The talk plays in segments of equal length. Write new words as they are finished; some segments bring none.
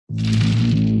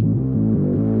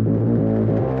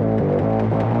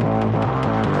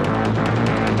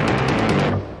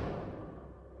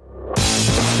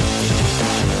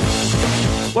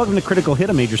Welcome to Critical Hit,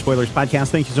 a Major Spoilers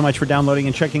podcast. Thank you so much for downloading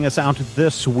and checking us out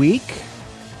this week.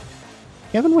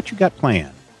 Kevin, what you got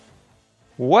planned?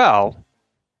 Well,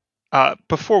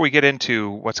 before we get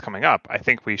into what's coming up, I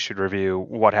think we should review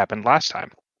what happened last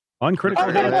time. On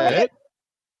Critical Hit, I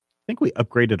think we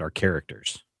upgraded our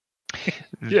characters.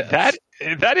 Yes.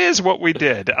 That is what we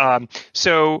did.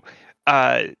 So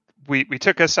we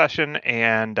took a session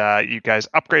and you guys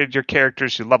upgraded your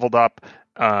characters, you leveled up,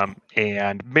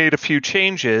 and made a few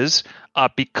changes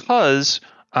because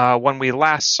when we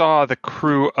last saw the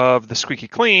crew of the Squeaky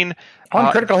Clean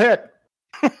on Critical Hit,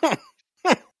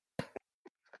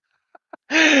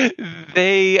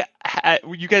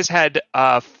 you guys had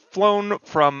flown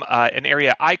from an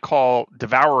area I call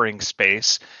Devouring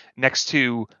Space next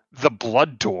to the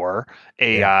Blood Door,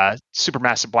 a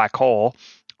supermassive black hole.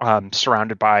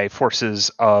 Surrounded by forces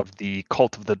of the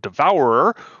Cult of the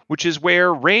Devourer, which is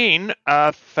where Rain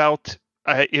felt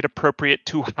it appropriate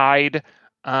to hide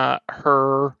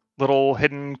her little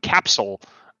hidden capsule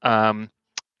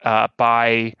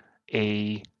by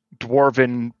a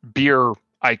dwarven beer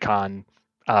icon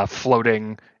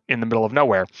floating in the middle of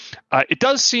nowhere. It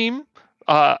does seem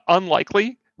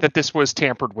unlikely that this was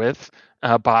tampered with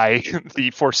by the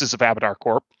forces of Abadar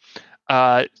Corp.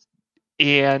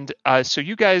 And so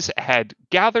you guys had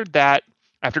gathered that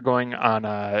after going on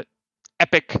a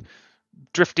epic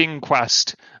drifting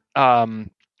quest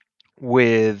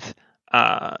with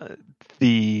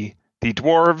the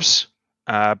dwarves,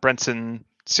 Brenson,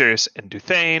 Sirius, and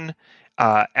Duthane,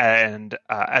 and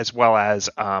as well as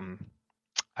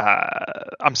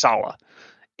Amsala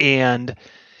and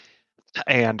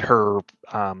her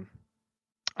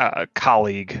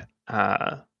colleague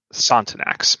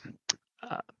Sontenax.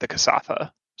 The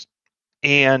Kasatha.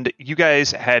 And you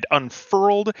guys had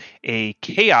unfurled a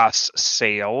chaos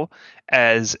sail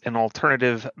as an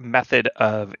alternative method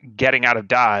of getting out of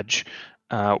Dodge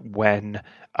when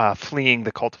fleeing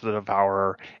the Cult of the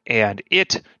Devourer. And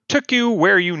it took you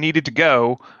where you needed to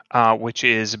go, which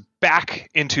is back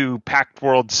into Pact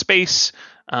World space,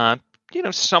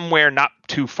 somewhere not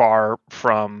too far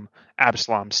from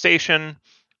Absalom Station.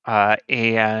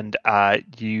 And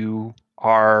you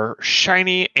are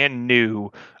shiny and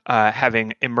new,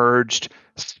 having emerged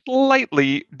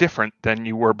slightly different than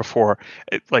you were before.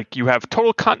 Like you have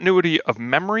total continuity of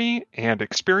memory and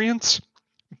experience,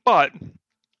 but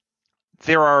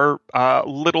there are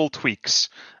little tweaks.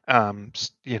 So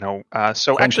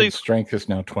actually, strength is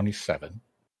now 27.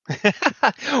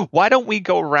 Why don't we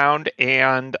go around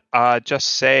and just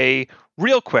say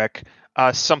real quick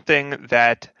something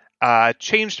that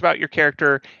changed about your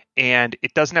character. And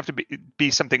it doesn't have to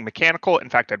be something mechanical. In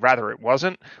fact, I'd rather it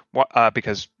wasn't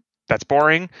because that's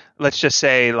boring. Let's just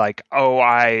say like, oh,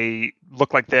 I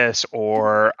look like this,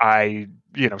 or I,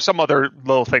 some other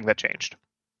little thing that changed.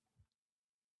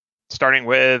 Starting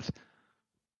with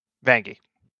Vangie.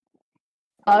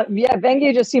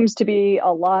 Vangie just seems to be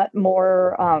a lot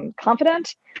more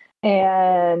confident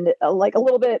and like a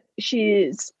little bit.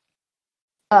 She's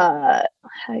how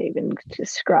do you even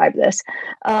describe this?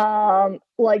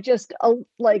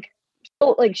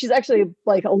 She's actually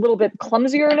like a little bit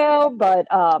clumsier now, but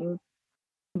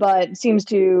seems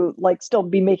to like still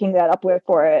be making that up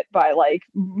for it by like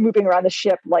moving around the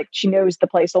ship. Like she knows the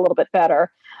place a little bit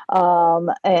better,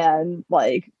 and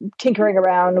like tinkering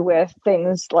around with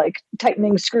things like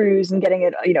tightening screws and getting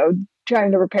it,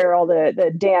 trying to repair all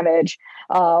the damage,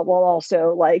 while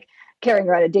also like carrying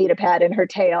around a data pad in her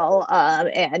tail,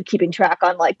 and keeping track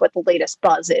on like what the latest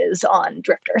buzz is on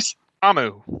drifters.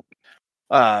 Amu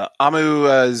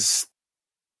has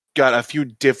got a few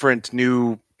different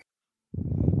new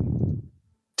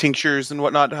tinctures and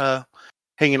whatnot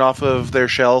hanging off of their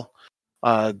shell.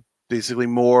 Basically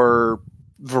more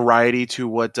variety to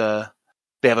what they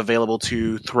have available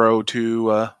to throw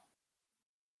to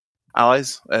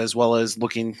allies, as well as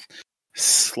looking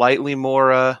slightly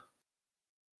more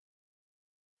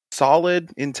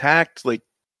solid, intact, like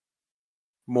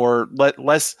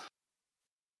less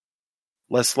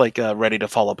like ready to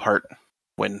fall apart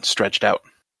when stretched out.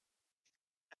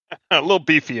 A little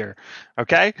beefier,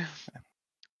 okay?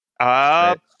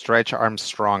 Stretch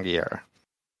Armstrongier.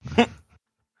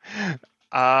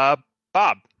 Bob.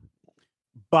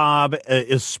 Bob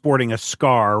is sporting a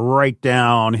scar right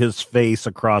down his face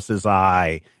across his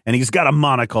eye, and he's got a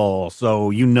monocle, so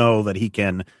you know that he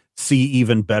can see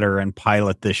even better and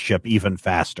pilot this ship even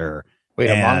faster. Wait,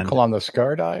 a monocle on the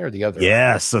scarred eye or the other?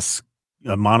 Yes,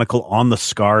 a monocle on the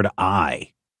scarred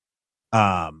eye.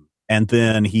 And And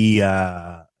then he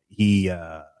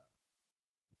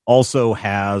also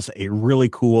has a really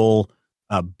cool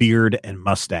beard and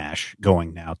mustache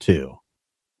going now too.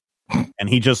 And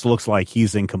he just looks like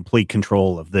he's in complete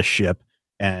control of this ship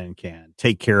and can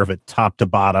take care of it top to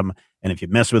bottom. And if you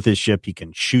mess with his ship, he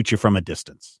can shoot you from a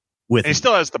distance. He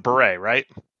still has the beret, right?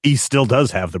 He still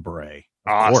does have the beret.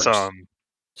 Awesome.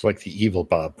 It's like the evil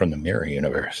Bob from the Mirror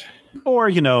Universe. Or, are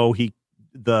we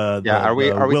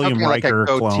talking William Riker like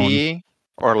a goatee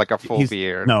clone. Or like a full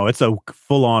beard? No, it's a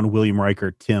full-on William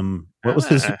Riker Tim. What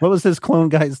was his clone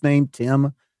guy's name?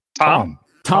 Tom,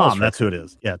 that's who it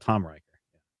is. Yeah, Tom Riker.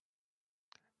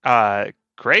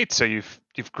 Great. So you've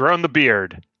grown the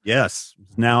beard. Yes.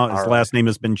 Now his last name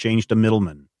has been changed to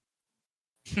Middleman.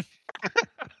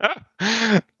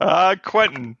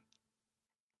 Quentin.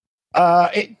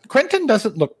 Quentin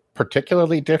doesn't look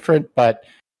particularly different, but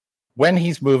when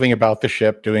he's moving about the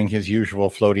ship, doing his usual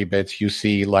floaty bits, you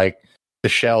see like the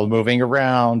shell moving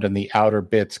around and the outer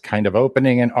bits kind of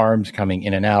opening and arms coming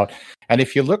in and out. And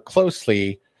if you look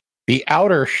closely, the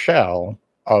outer shell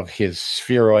of his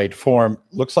spheroid form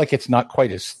looks like it's not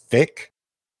quite as thick.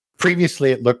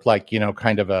 Previously, it looked like,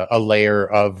 kind of a layer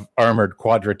of armored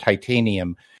quadra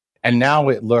titanium. And now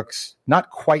it looks not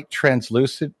quite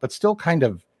translucent, but still kind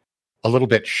of a little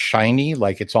bit shiny,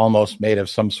 like it's almost made of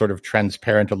some sort of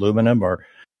transparent aluminum or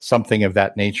something of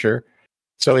that nature.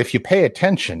 So if you pay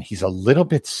attention, he's a little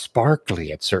bit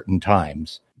sparkly at certain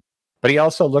times. But he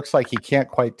also looks like he can't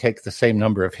quite take the same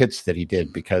number of hits that he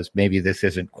did, because maybe this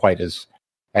isn't quite as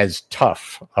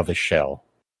tough of a shell.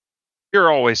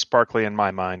 You're always sparkly in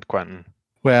my mind, Quentin.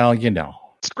 Well,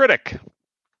 Skritic.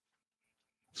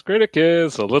 Skritic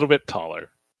is a little bit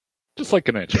taller. Just like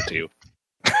an inch or two.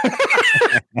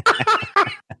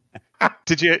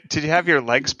 Did you have your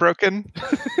legs broken?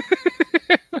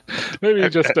 Maybe he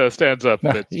just stands up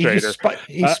a bit straighter.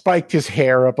 He spiked his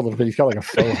hair up a little bit. He's got like a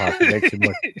faux hawk. It makes him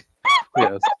look.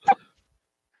 Yes.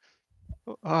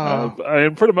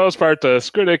 And for the most part,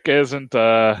 Skritic isn't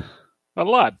a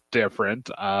lot different,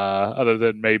 other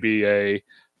than maybe a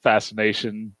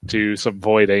fascination to some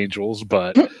void angels,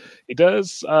 but he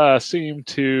does seem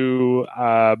to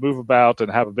move about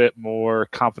and have a bit more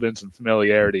confidence and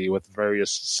familiarity with various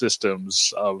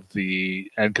systems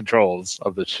and controls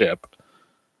of the ship.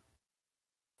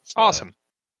 Awesome.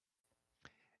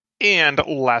 And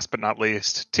last but not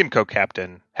least, Team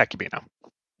Co-Captain Hecubino.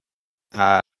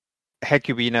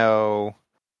 Hecubino,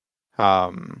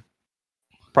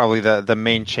 probably the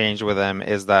main change with him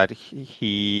is that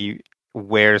he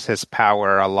wears his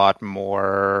power a lot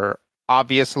more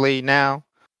obviously now.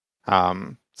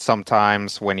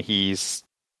 Sometimes when he's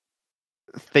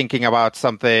thinking about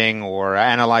something or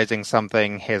analyzing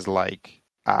something, his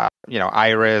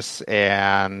iris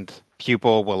and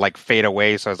pupil will fade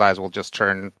away, so his eyes will just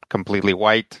turn completely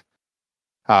white.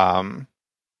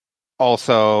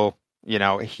 Also,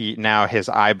 his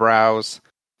eyebrows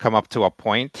come up to a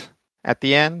point at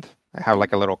the end. They have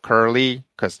a little curly,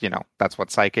 because that's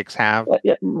what psychics have.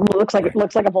 Looks like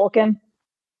a Vulcan.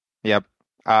 Yep.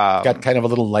 Got kind of a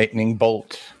little lightning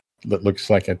bolt that looks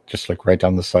like it, just right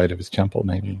down the side of his temple,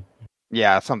 maybe.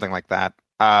 Yeah, something like that.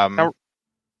 Now,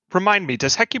 remind me,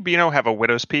 does Hecubino have a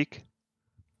widow's peak?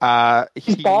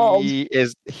 He's bald.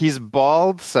 He's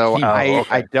bald, so okay.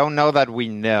 I don't know that we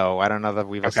know. I don't know that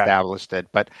we've established it,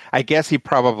 but I guess he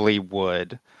probably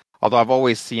would. Although I've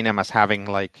always seen him as having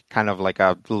kind of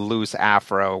a loose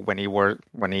afro when he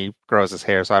grows his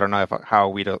hair. So I don't know how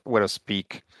widow's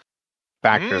peak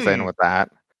factors in with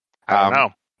that. I don't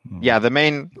know. Yeah, the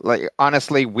main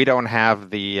honestly, we don't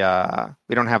have the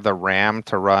RAM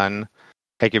to run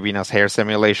Hecubino's hair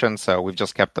simulation, so we've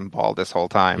just kept them bald this whole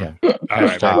time.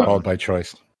 Yeah, bald by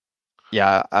choice.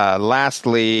 Yeah.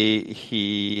 Lastly,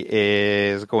 he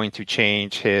is going to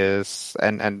change his,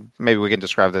 and maybe we can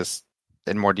describe this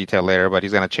in more detail later, but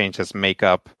he's going to change his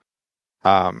makeup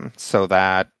so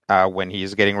that when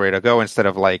he's getting ready to go, instead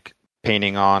of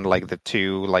painting on the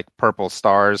two purple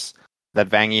stars that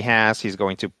Vangi has, he's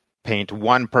going to paint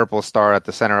one purple star at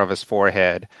the center of his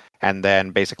forehead and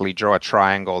then basically draw a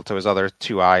triangle to his other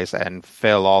two eyes and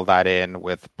fill all that in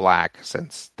with black,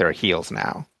 since they're heels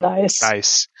now.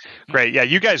 Nice. Great. Yeah,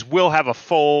 you guys will have a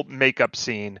full makeup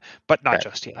scene, but not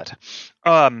just yet.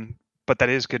 But that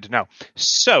is good to know.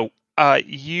 So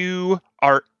you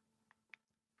are,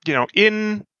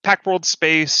 in Pack World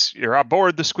space, you're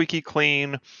aboard the Squeaky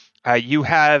Clean. You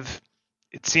have,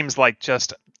 it seems like,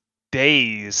 just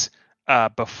days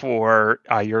before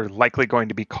you're likely going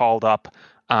to be called up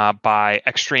by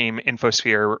Extreme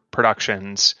Infosphere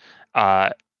Productions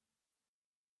and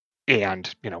Eon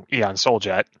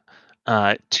Souljet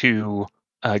to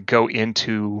go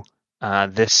into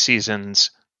this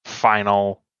season's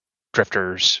final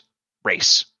Drifters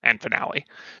race and finale.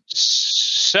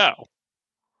 So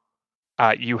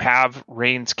you have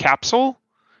Rain's capsule.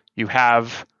 You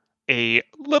have a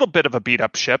little bit of a beat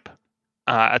up ship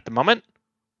at the moment.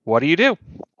 What do you do?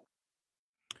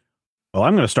 Well,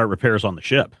 I'm going to start repairs on the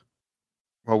ship.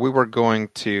 Well, we were going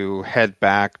to head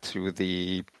back to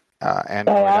the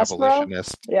android Diaspora?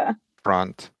 abolitionist Yeah.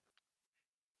 front.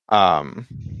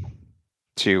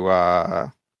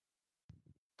 To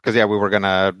because we were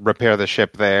gonna repair the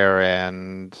ship there,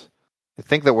 and I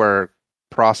think that we're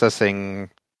processing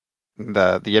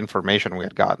the information we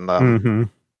had gotten them. Mm-hmm.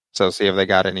 So see if they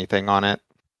got anything on it.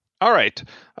 All right.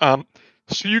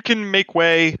 So you can make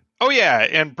way. Oh, yeah.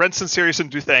 And Brenson, Sirius,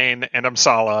 and Duthane, and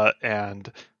Amsala,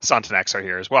 and Sontanex are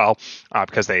here as well,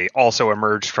 because they also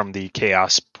emerged from the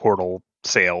Chaos Portal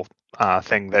sale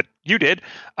thing that you did.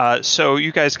 So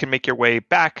you guys can make your way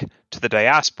back to the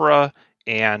Diaspora,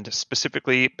 and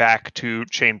specifically back to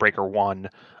Chainbreaker 1.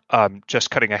 Just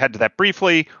cutting ahead to that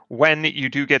briefly, when you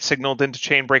do get signaled into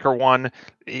Chainbreaker 1,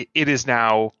 it is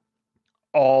now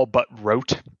all but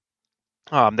rote.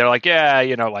 They're like,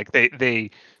 they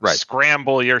Right.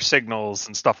 scramble your signals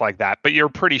and stuff like that. But you're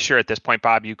pretty sure at this point,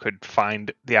 Bob, you could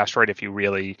find the asteroid if you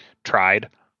really tried.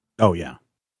 Oh, yeah.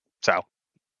 So,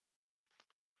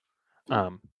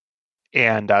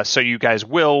 so you guys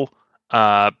will,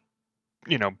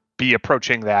 be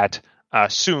approaching that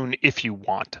soon if you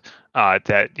want.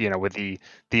 With the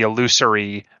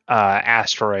illusory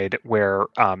asteroid, where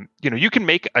you can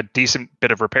make a decent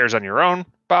bit of repairs on your own,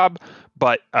 Bob.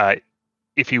 But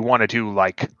if you want to do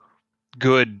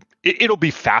good, it'll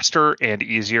be faster and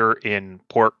easier in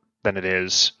port than it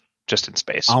is just in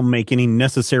space. I'll make any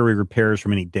necessary repairs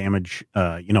from any damage,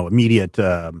 immediate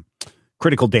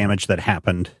critical damage that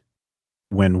happened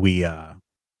when we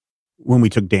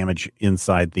took damage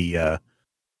inside the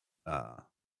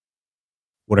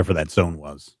whatever that zone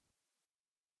was.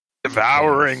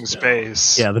 Devouring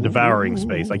space. Yeah, the devouring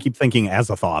space. I keep thinking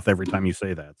Azathoth every time you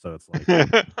say that, so it's like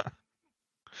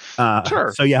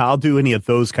sure. So yeah, I'll do any of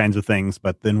those kinds of things,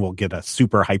 but then we'll get a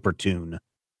super hyper tune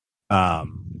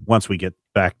once we get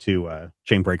back to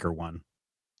Chainbreaker 1.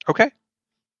 Okay.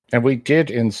 And we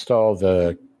did install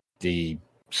the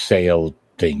sail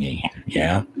thingy,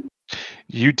 yeah?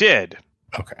 You did.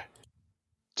 Okay.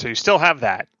 So you still have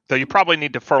that, though you probably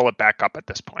need to furl it back up at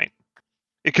this point.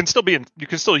 It can still be you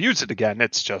can still use it again.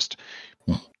 It's just,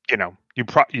 you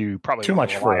probably Too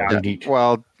much for it.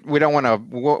 Well, we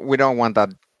don't want that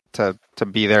to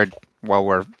be there while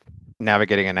we're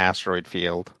navigating an asteroid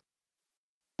field.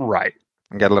 Right.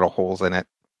 And get little holes in it.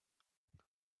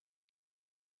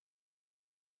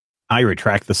 I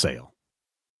retract the sail.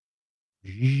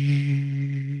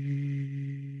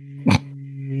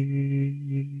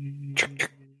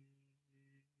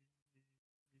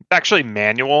 It's actually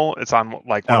manual. It's on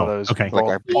one of those. Okay.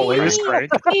 Always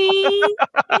crank. No,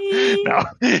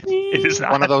 it is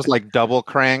not. One of those double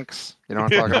cranks. You know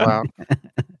what I'm talking about?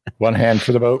 One hand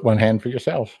for the boat, one hand for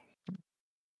yourself.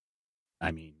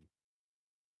 I mean,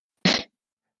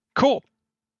 cool.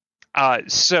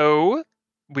 So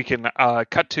we can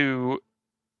cut to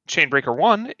Chainbreaker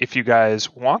 1 if you guys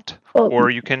want, or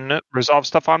you can resolve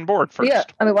stuff on board first. Yeah,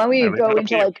 I mean, why don't we go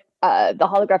into the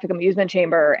holographic amusement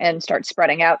chamber and start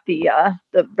spreading out the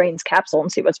Rain's capsule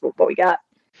and see what we got.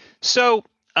 So,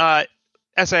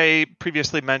 as I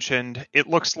previously mentioned, it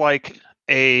looks like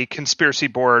a conspiracy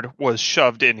board was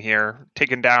shoved in here,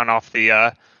 taken down off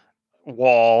the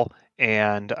wall,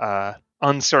 and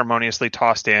unceremoniously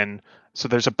tossed in. So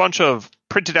there's a bunch of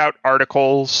printed out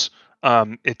articles.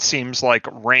 It seems like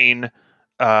Rain,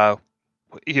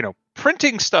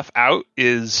 printing stuff out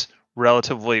is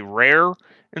relatively rare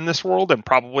in this world and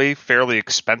probably fairly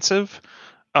expensive.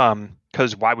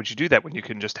 Because why would you do that when you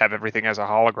can just have everything as a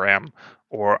hologram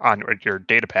or on your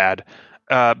data pad?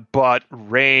 But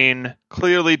Rain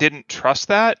clearly didn't trust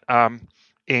that.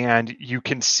 And you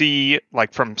can see,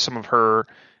 from some of her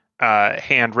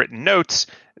handwritten notes,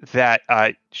 that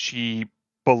she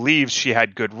believes she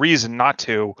had good reason not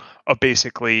to, of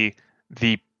basically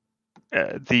the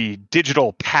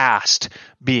digital past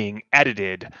being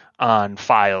edited on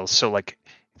files. So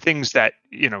things that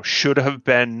should have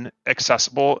been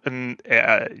accessible, and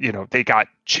they got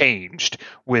changed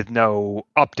with no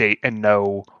update and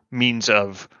no means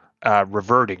of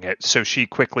reverting it. So she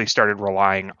quickly started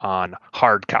relying on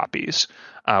hard copies,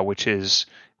 which is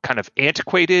kind of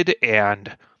antiquated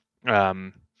and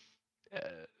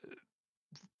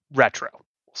retro,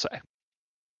 we'll say.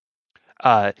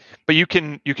 But you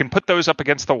can put those up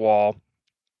against the wall,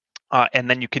 and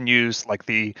then you can use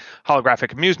the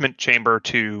holographic amusement chamber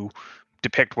to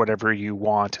depict whatever you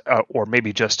want, or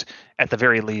maybe just at the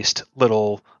very least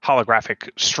little holographic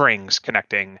strings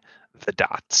connecting the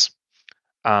dots.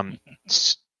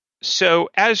 So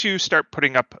as you start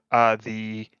putting up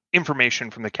the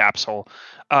information from the capsule,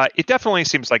 it definitely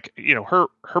seems like her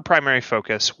primary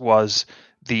focus was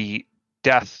the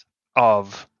death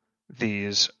of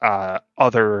these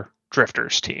other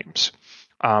drifters teams,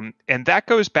 and that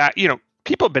goes back.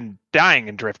 People have been dying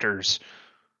in drifters.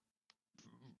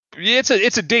 It's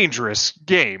a dangerous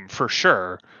game for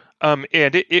sure, and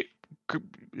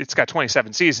it's got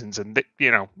 27 seasons, and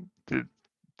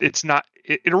it's not.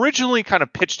 It originally kind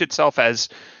of pitched itself as,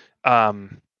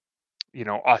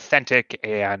 authentic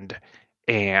and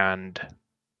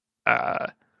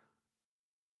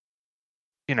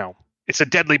it's a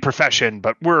deadly profession,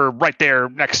 but we're right there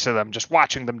next to them, just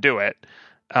watching them do it.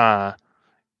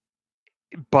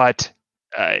 But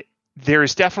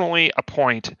there's definitely a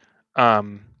point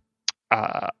about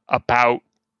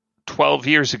 12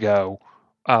 years ago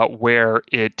where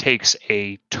it takes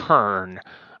a turn,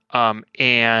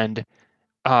 and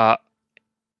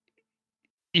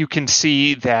you can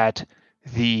see that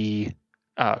the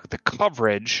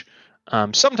coverage,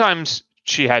 sometimes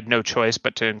she had no choice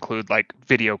but to include like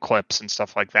video clips and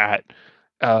stuff like that,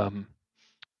 and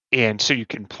so you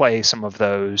can play some of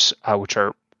those, which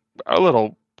are a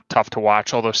little tough to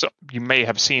watch, although you may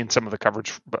have seen some of the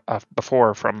coverage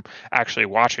before from actually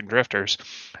watching drifters.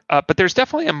 But there's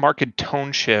definitely a marked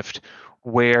tone shift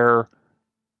where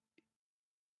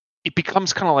it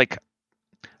becomes kind of like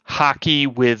hockey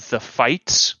with the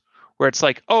fights, where it's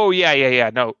like, oh yeah,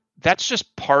 no, that's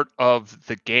just part of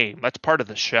the game, that's part of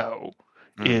the show,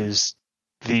 is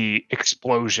the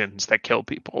explosions that kill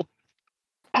people.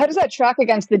 How does that track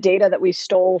against the data that we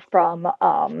stole from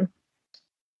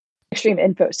Extreme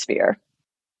Infosphere?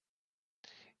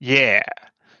 Yeah,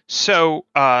 so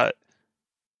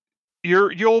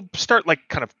you'll start like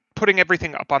kind of putting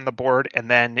everything up on the board, and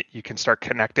then you can start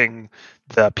connecting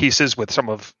the pieces with some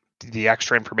of the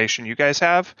extra information you guys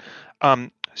have.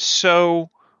 So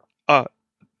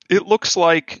it looks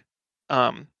like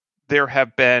there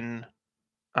have been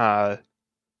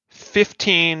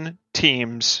 15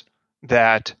 teams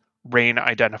that Rain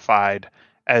identified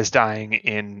as dying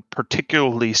in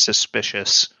particularly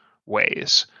suspicious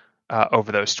ways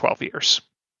over those 12 years.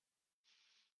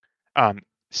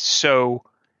 So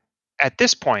at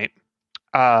this point,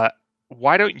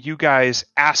 why don't you guys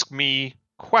ask me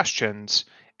questions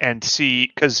and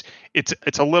see, because it's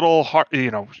a little hard.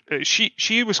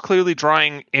 She was clearly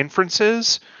drawing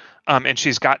inferences, and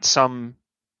she's got some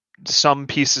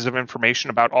pieces of information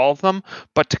about all of them,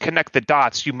 but to connect the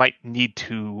dots, you might need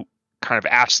to kind of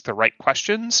ask the right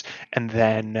questions and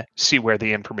then see where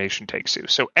the information takes you.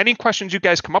 So any questions you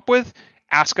guys come up with,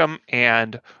 ask them,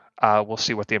 and we'll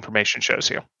see what the information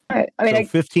shows you. All right. I mean, so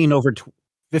 15 over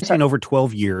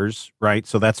 12 years, right?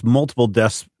 So that's multiple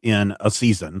deaths in a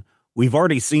season. We've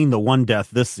already seen the one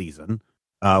death this season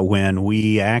when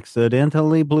we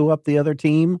accidentally blew up the other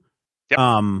team.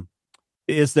 Yep.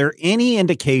 Is there any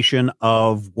indication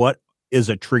of what is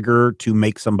a trigger to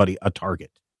make somebody a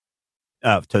target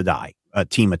to die, a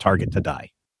team a target to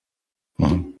die?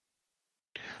 Mm-hmm.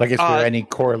 Like, is there any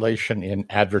correlation in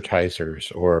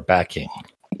advertisers or backing?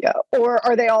 Yeah, or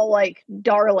are they all like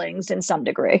darlings in some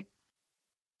degree?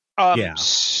 Yeah.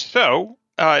 So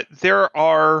there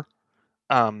are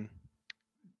a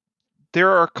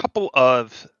couple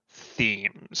of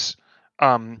themes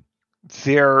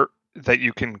there that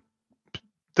you can.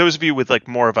 Those of you with like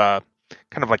more of a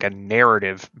kind of like a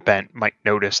narrative bent might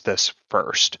notice this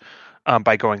first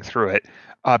by going through it,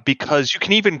 because you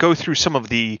can even go through some of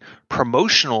the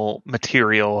promotional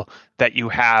material that you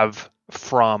have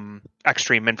from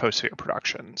Extreme Infosphere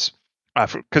Productions,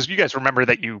 because you guys remember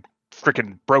that you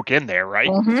freaking broke in there, right?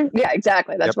 Mm-hmm. Yeah,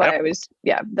 exactly. That's why I was.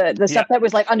 Yeah, the stuff that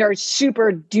was like under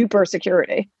super duper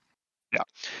security. Yeah.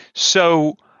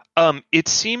 So it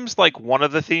seems like one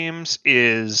of the themes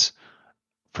is,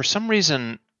 for some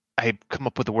reason, I come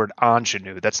up with the word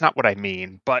ingenue. That's not what I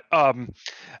mean, but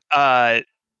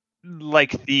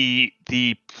like the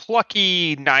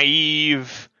plucky,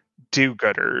 naive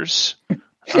do-gooders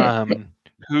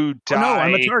who die. Oh, no,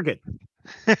 I'm a target.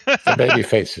 The baby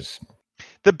faces.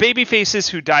 The baby faces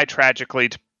who die tragically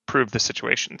to prove the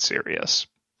situation serious.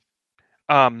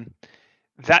 That's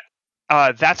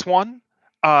one.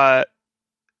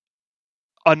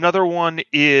 Another one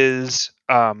is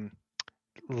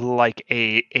like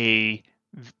a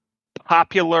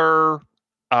popular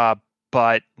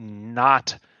but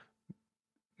not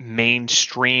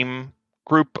mainstream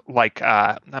group. Like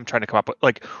I'm trying to come up with,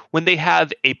 like, when they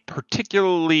have a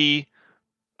particularly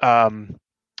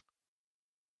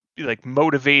like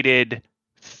motivated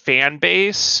fan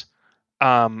base,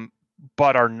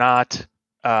 but are not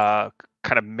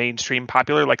kind of mainstream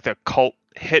popular, like the cult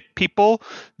hit people.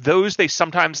 Those they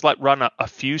sometimes let run a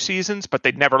few seasons, but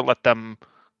they never let them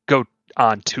go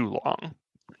on too long.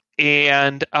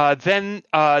 And then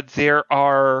there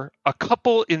are a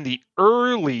couple in the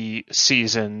early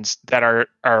seasons that are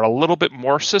a little bit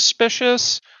more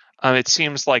suspicious. It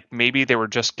seems like maybe they were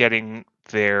just getting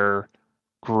their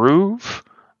groove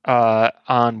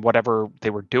on whatever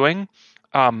they were doing.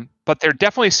 But there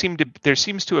definitely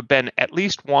seems to have been at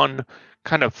least one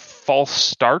kind of false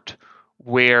start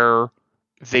where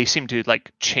they seem to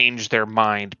like change their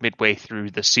mind midway through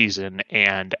the season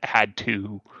and had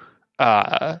to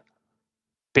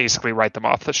basically write them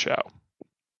off the show.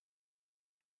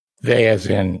 They as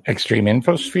in Extreme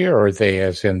Infosphere, or they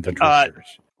as in the Drifters?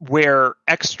 Where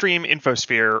Extreme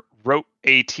Infosphere wrote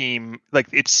a team, like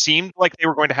it seemed like they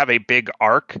were going to have a big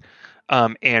arc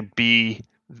and be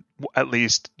at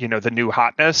least, the new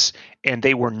hotness, and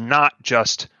they were not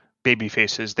just baby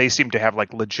faces. They seemed to have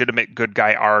like legitimate good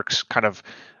guy arcs, kind of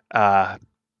a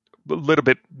little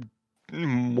bit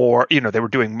more, they were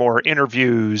doing more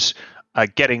interviews,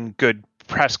 getting good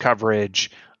press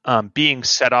coverage, being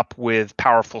set up with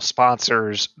powerful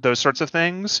sponsors, those sorts of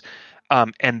things.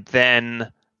 And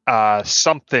then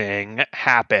something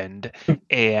happened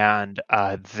and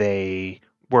they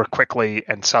were quickly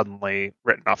and suddenly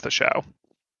written off the show.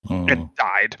 And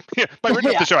died. By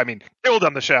written off the show, I mean killed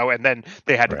on the show, and then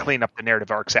they had to clean up the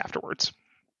narrative arcs afterwards.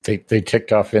 They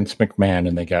ticked off Vince McMahon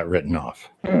and they got written off.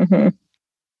 Mm-hmm.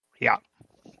 Yeah.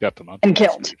 Got them on And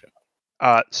killed.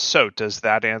 So does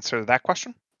that answer that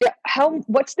question? Yeah.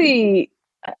 What's the,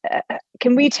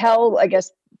 can we tell, I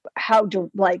guess,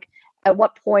 at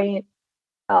what point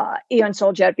Eon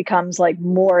Soljet becomes like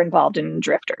more involved in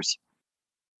Drifters?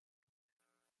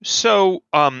 So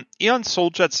Eon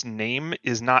Soljet's name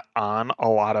is not on a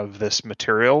lot of this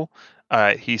material.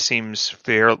 He seems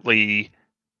fairly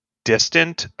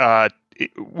distant,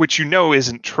 which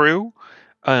isn't true,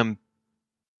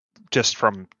 just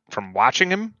from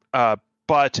watching him.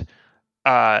 But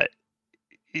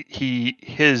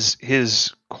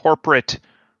his corporate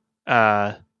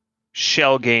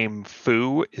shell game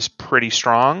foo is pretty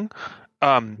strong.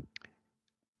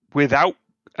 Without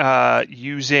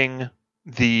using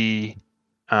the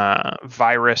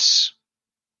virus,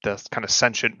 the kind of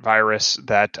sentient virus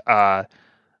that the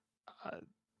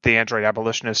Android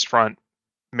Abolitionist Front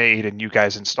made and you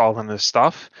guys installed on this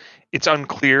stuff, it's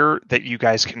unclear that you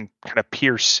guys can kind of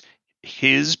pierce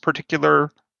his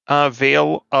particular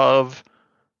veil of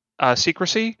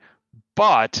secrecy,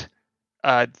 but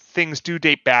things do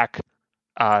date back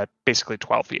basically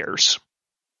 12 years.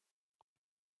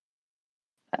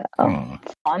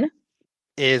 Fun.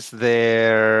 Is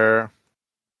there,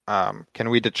 can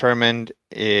we determine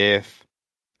if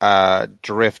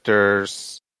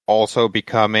drifters also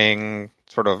becoming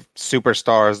sort of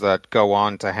superstars that go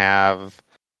on to have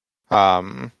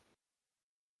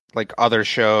like other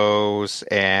shows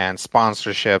and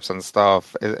sponsorships and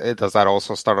stuff, does that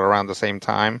also start around the same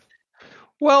time?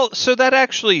 Well, so that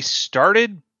actually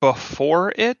started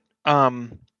before it,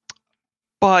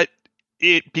 but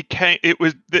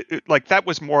that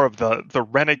was more of the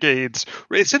Renegades.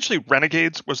 Essentially,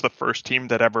 Renegades was the first team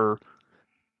that ever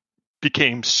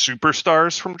became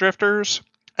superstars from Drifters,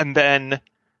 and then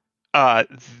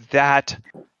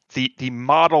the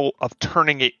model of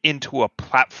turning it into a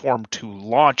platform to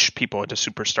launch people into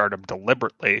superstardom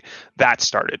deliberately, that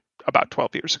started about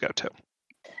 12 years ago too.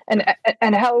 And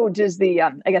how does the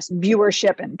I guess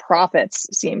viewership and profits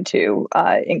seem to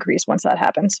increase once that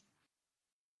happens?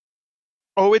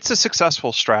 Oh, it's a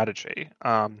successful strategy.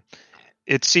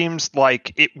 It seems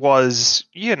like it was,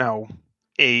 it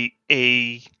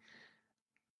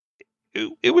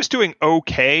was doing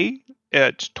okay.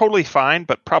 It's totally fine,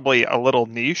 but probably a little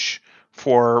niche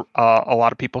for a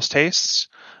lot of people's tastes.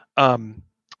 For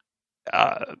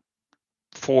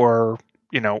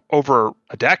over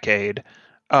a decade,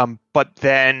 but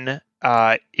then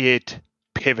it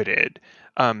pivoted.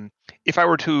 If I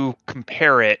were to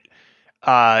compare it,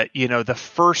 the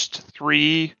first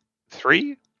three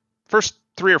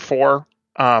or four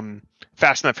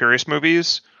Fast and the Furious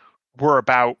movies were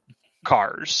about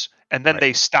cars, and then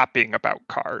they stopped being about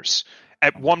cars.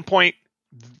 At one point,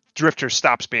 Drifters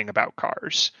stops being about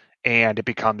cars, and it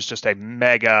becomes just a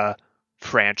mega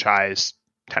franchise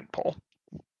tentpole.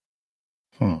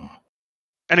 And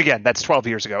again, that's 12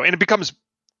 years ago, and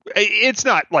it's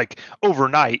not like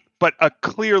overnight, but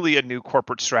clearly a new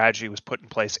corporate strategy was put in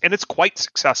place, and it's quite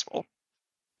successful.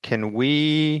 Can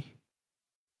we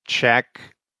check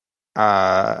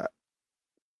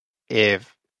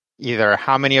if either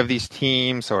how many of these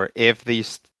teams, or if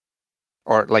these,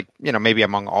 or like, maybe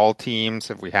among all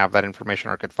teams, if we have that information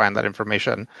or could find that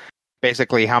information,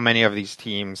 basically how many of these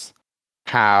teams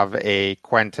have a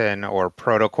Quentin or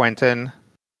Proto Quentin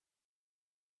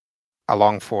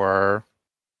along for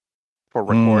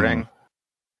recording.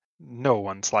 No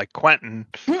one's like Quentin.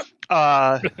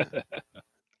 Yeah,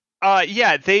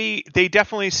 they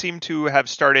definitely seem to have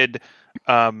started.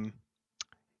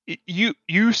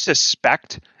 You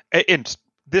suspect, and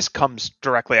this comes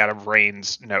directly out of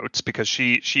Rain's notes because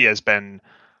she has been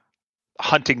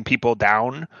hunting people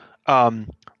down.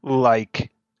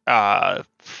 Like,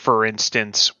 for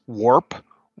instance, Warp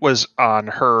was on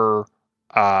her.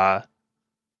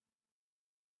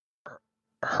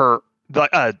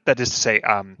 That is to say,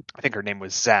 I think her name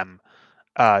was Zem.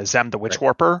 Zem the Witch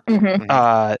Warper.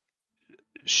 Mhm.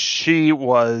 She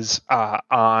was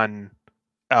on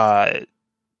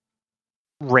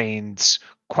Rain's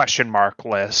question mark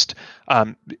list.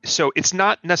 So it's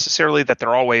not necessarily that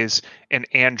they're always an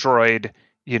android,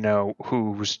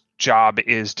 whose job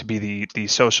is to be the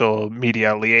social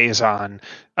media liaison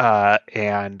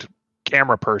and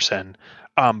camera person.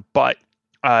 But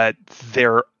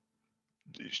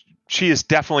she is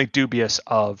definitely dubious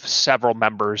of several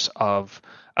members of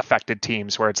affected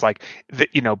teams where it's like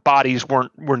bodies were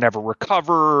never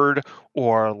recovered,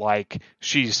 or like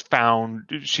she's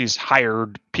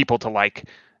hired people to like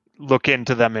look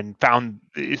into them and found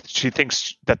she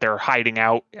thinks that they're hiding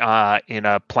out in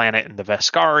a planet in the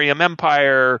Veskarium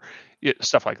Empire,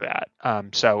 stuff like that.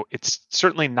 So it's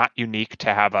certainly not unique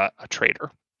to have a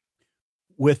traitor.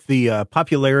 With the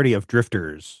popularity of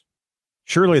drifters,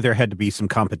 surely there had to be some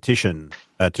competition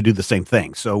to do the same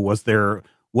thing. So was there,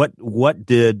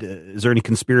 is there any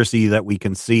conspiracy that we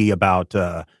can see about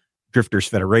Drifters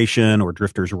Federation or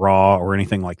Drifters Raw or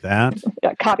anything like that?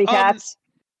 Yeah, copycats.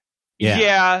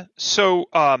 Yeah. So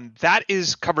that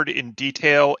is covered in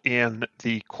detail in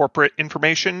the corporate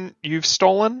information you've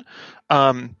stolen.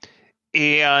 And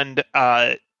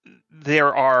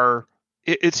there are,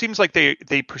 it seems like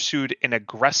they pursued an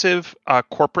aggressive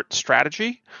corporate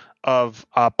strategy of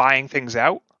buying things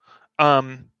out.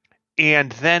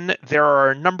 And then there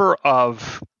are a number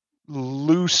of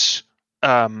loose,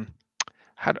 how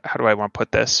do I want to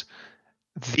put this?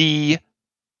 The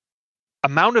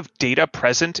amount of data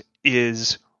present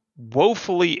is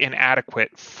woefully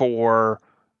inadequate for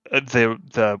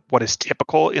the what is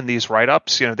typical in these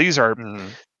write-ups. These are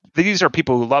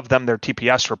people who love their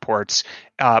TPS reports,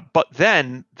 but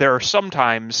then there are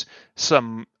sometimes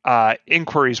some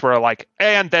inquiries where like,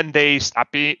 and then they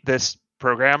this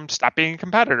program stopped being a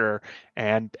competitor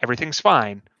and everything's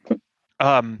fine.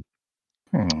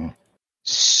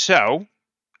 So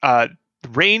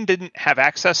Rain didn't have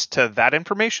access to that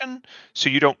information, so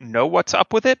you don't know what's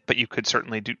up with it, but you could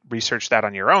certainly research that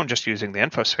on your own just using the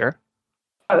infosphere.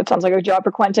 Oh, that sounds like a job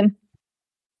for Quentin.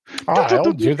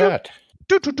 I'll do that.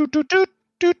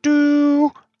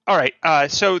 All right.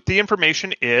 So the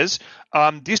information is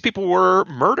these people were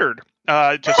murdered,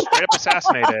 just straight up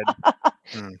assassinated.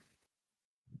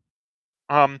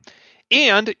 And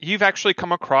you've actually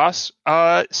come across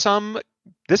some.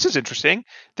 This is interesting.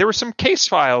 There were some case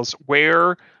files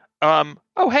where,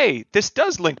 hey, this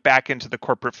does link back into the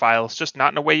corporate files, just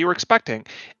not in a way you were expecting.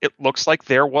 It looks like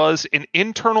there was an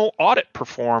internal audit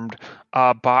performed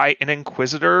by an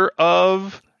inquisitor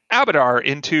of Abadar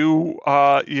into,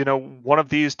 one of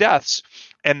these deaths.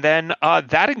 And then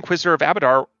that inquisitor of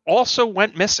Abadar also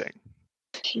went missing.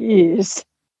 Jeez.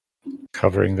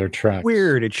 Covering their tracks.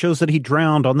 Weird. It shows that he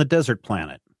drowned on the desert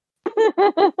planet.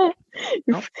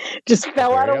 Just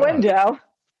fell out a window.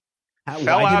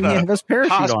 Why didn't he have his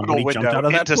parachute on when he jumped out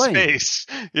of that into plane? space?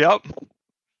 Yep.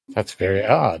 That's very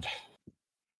odd.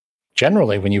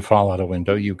 Generally, when you fall out a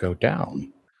window, you go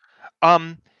down.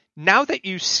 Now that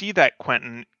you see that,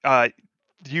 Quentin, an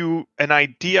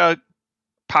idea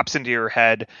pops into your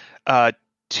head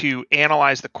to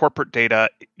analyze the corporate data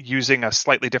using a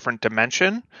slightly different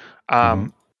dimension.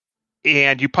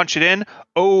 And you punch it in.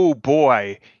 Oh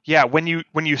boy. Yeah. When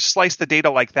you slice the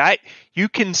data like that, you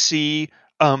can see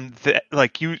that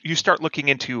like you start looking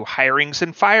into hirings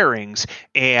and firings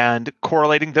and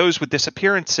correlating those with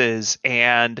disappearances.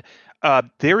 And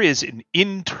there is an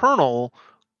internal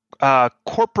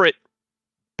corporate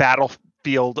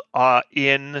battlefield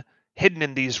hidden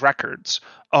in these records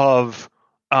of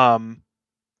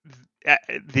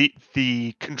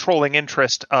the controlling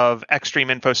interest of Extreme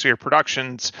Infosphere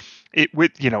Productions,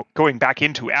 going back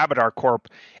into Abadar Corp,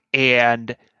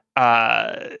 and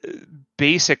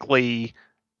basically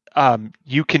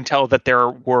you can tell that there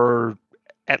were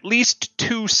at least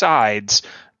two sides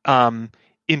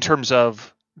in terms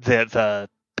of the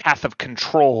path of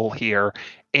control here,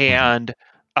 and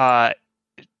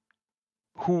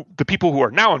who the people who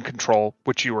are now in control,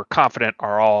 which you were confident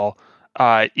are all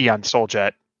Eon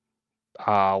Soljet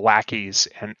lackeys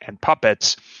and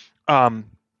puppets.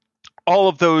 All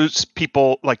of those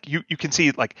people, like you can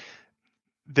see, like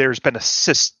there's been a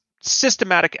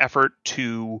systematic effort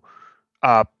to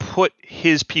put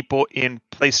his people in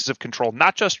places of control,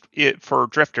 not just for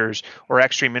Drifters or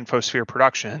Extreme Infosphere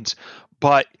Productions,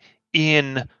 but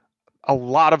in a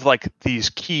lot of like these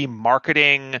key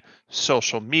marketing,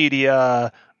 social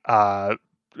media,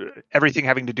 everything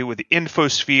having to do with the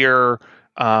Infosphere,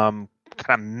 kind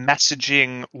of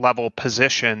messaging level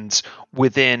positions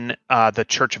within the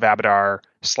Church of Abadar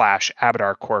 /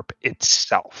 Abadar Corp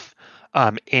itself.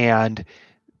 And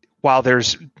while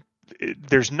there's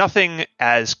nothing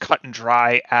as cut and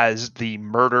dry as the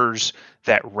murders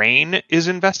that Rain is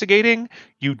investigating,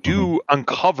 you do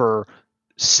uncover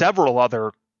several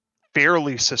other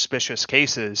fairly suspicious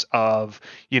cases of,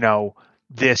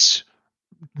 this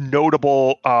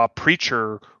notable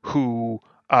preacher who,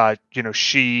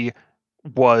 she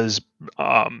was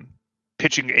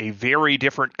pitching a very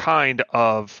different kind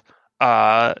of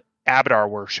Abadar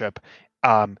worship.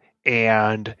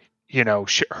 And,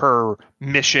 her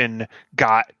mission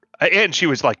got, and she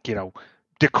was like,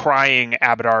 decrying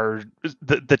Abadar,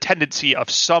 the tendency of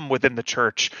some within the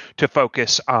church to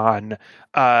focus on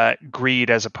greed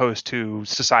as opposed to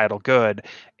societal good.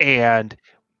 And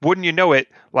wouldn't you know it,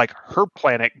 like her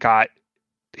planet got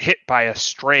hit by a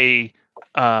stray,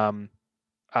 alien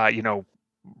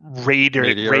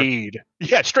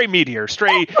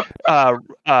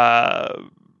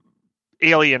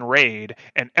raid,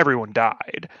 and everyone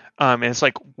died. And it's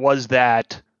like, was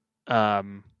that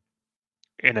an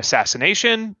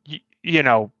assassination?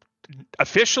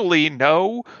 Officially,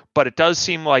 no, but it does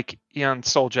seem like Eon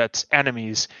Soljet's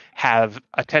enemies have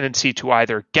a tendency to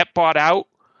either get bought out,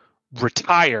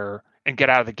 retire, and get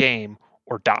out of the game,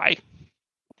 or die.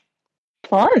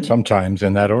 Fun. Sometimes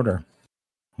in that order.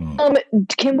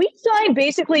 Can we find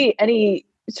basically any?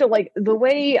 So, like the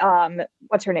way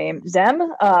what's her name, Zem,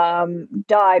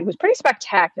 died was pretty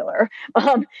spectacular.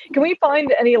 Can we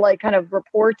find any like kind of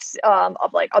reports of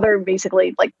like other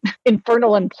basically like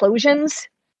infernal implosions?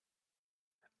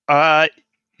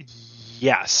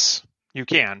 Yes, you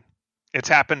can. It's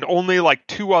happened only like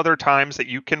 2 other times that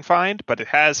you can find, but it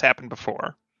has happened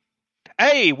before.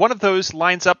 Hey, one of those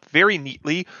lines up very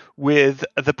neatly with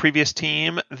the previous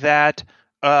team that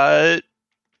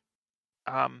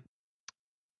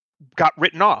got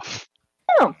written off.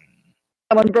 Oh,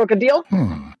 someone broke a deal?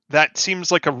 That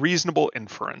seems like a reasonable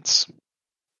inference.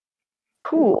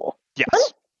 Cool.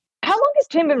 Yes. How long has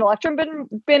Team Electrum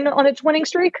been on its winning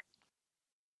streak?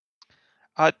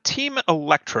 Team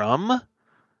Electrum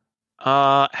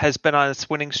has been on its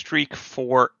winning streak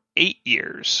for 8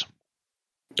 years.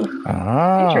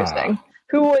 Interesting.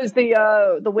 Who was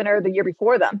the winner the year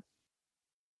before them?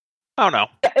 I don't know.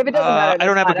 If it doesn't matter, I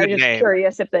don't have a good I'm just name.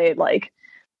 curious if they like,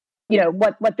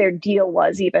 what their deal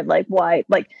was, even like why,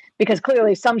 like because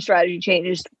clearly some strategy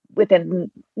changes within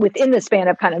the span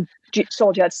of kind of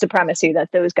Soljet's supremacy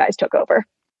that those guys took over.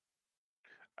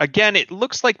 Again, it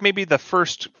looks like maybe the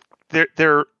first.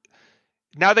 They're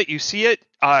now that you see it,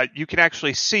 you can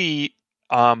actually see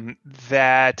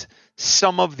that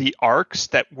some of the arcs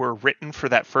that were written for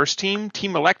that first team,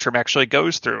 Team Electrum actually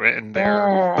goes through it in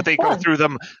there, but they go through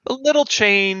them a little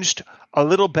changed, a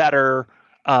little better,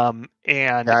 and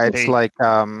it's like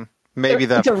maybe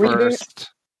the first,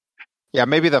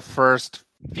 maybe the first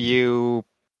few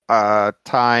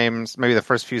times, maybe the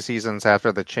first few seasons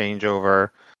after the changeover,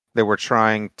 they were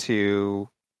trying to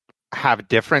have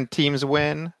different teams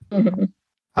win.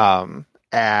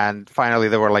 And finally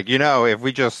they were like, if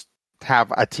we just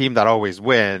have a team that always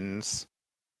wins,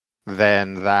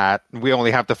 then that we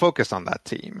only have to focus on that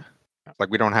team. Like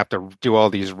we don't have to do all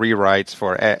these rewrites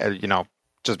for,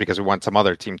 just because we want some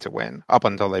other team to win up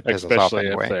until they piss us off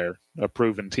anyway. Especially if they're a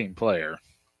proven team player.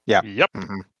 Yeah. Yep.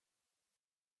 Mm-hmm.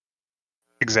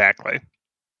 Exactly.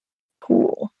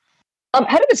 Cool.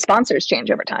 How do the sponsors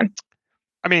change over time?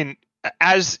 I mean,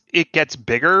 as it gets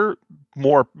bigger,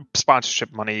 more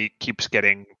sponsorship money keeps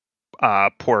getting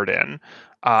poured in.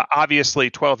 Obviously,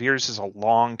 12 years is a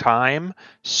long time,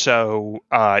 so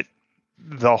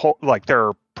the whole there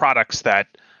are products that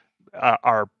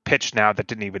are pitched now that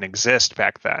didn't even exist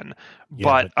back then. Yeah,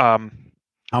 but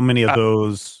how many of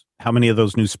those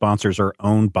new sponsors are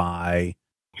owned by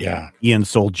Eon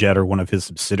Soljet or one of his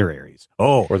subsidiaries?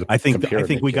 I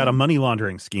think we got a money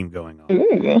laundering scheme going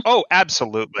on. Oh,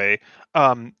 absolutely.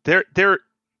 There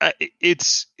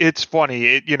it's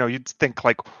funny. You'd think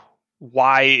like,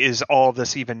 why is all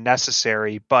this even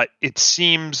necessary? But it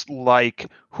seems like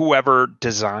whoever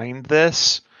designed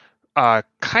this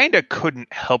kind of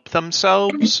couldn't help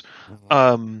themselves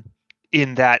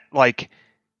in that, like,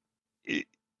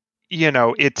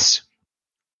 it's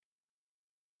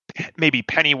maybe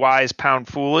penny wise, pound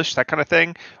foolish, that kind of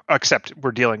thing, except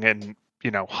we're dealing in,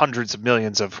 hundreds of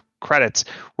millions of credits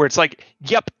where it's like,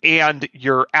 yep. And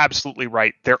you're absolutely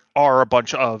right. There are a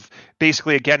bunch of,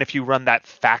 basically, again, if you run that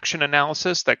faction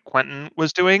analysis that Quentin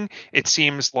was doing, it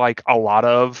seems like a lot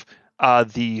of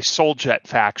the Souljet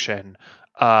faction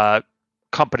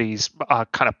companies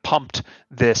kind of pumped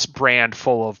this brand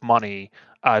full of money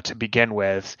to begin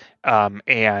with,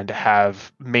 and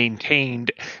have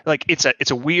maintained, like,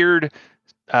 it's a weird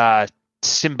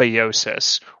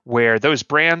symbiosis where those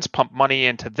brands pump money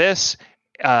into this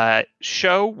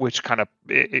show, which kind of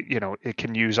it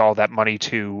can use all that money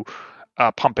to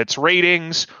pump its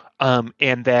ratings,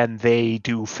 and then they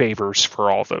do favors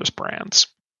for all those brands.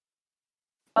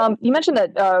 You mentioned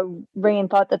that Rain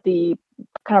thought that the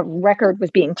kind of record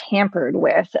was being tampered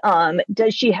with.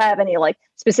 Does she have any like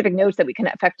specific notes that we can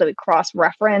effectively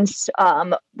cross-reference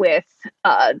with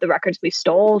the records we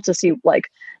stole to see like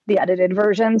the edited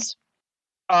versions?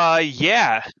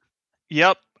 Yeah.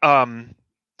 Yep.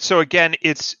 So again,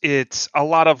 it's a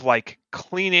lot of like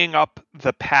cleaning up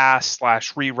the past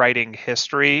 / rewriting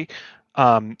history.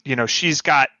 She's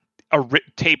got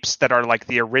tapes that are like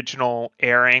the original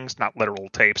airings, not literal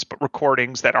tapes, but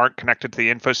recordings that aren't connected to the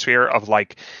infosphere of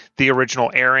like the original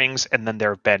airings, and then there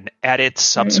have been edits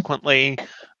subsequently.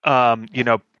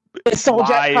 The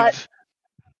Souljet cut.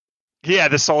 Yeah,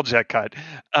 the Souljet cut.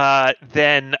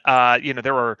 Then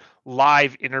there were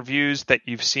live interviews that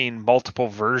you've seen multiple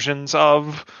versions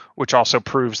of, which also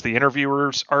proves the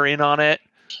interviewers are in on it.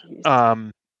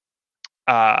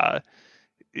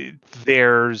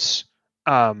 There's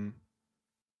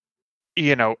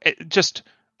just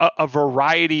a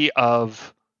variety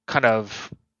of kind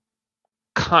of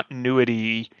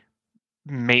continuity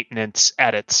maintenance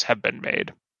edits have been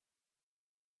made.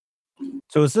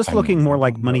 So is this looking more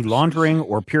like money laundering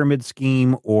or pyramid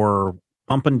scheme or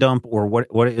pump and dump, or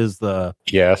what is the...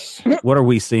 Yes. What are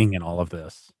we seeing in all of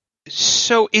this?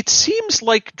 So it seems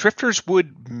like Drifters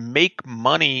would make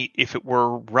money if it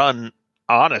were run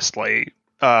honestly,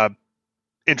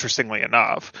 interestingly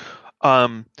enough.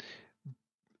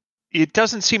 It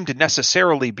doesn't seem to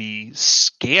necessarily be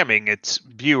scamming its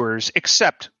viewers,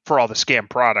 except for all the scam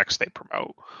products they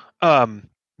promote.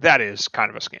 That is kind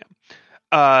of a scam.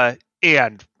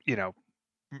 And,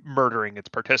 murdering its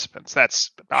participants. That's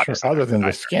obviously other than the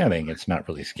scamming, it's not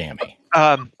really scammy.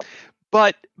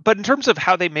 But in terms of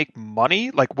how they make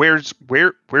money, like where's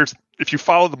if you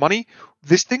follow the money,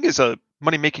 this thing is a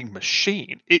money making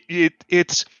machine.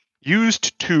 It's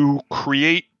used to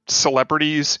create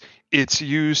celebrities. It's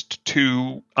used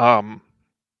to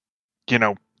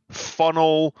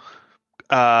funnel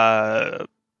and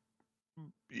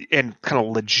kind of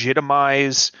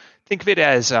legitimize. Think of it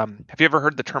as have you ever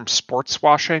heard the term sports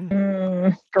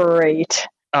washing? Great.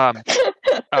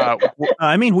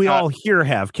 I mean, we all here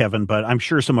have, Kevin, but I'm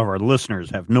sure some of our listeners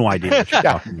have no idea what you're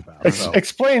talking about. So.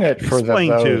 Explain it for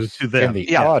those to them. In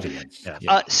the audience.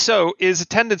 Yeah. So is a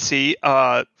tendency,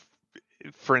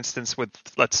 for instance, with,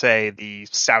 let's say, the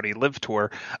Saudi Live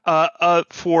Tour,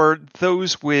 for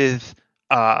those with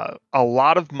a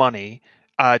lot of money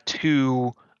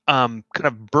to kind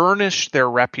of burnish their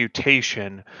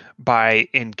reputation by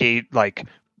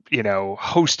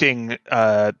hosting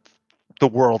the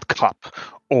World Cup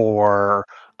or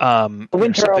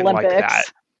Winter something Olympics. like that.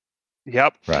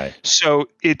 Yep. Right. So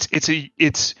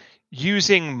it's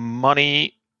using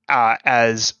money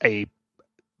as a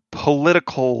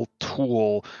political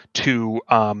tool to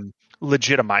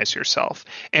legitimize yourself,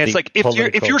 and it's like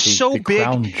if you're so big,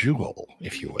 crown jewel,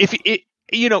 if you will.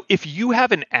 If you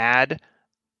have an ad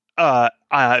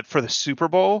for the Super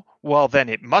Bowl, well, then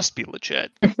it must be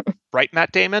legit, right,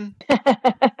 Matt Damon?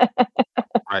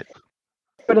 Right.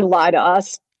 Couldn't lie to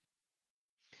us.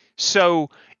 So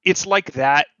it's like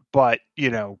that, but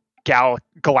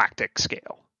galactic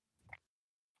scale.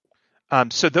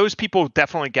 So those people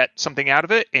definitely get something out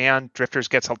of it, and Drifters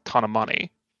gets a ton of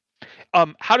money.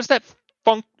 How does that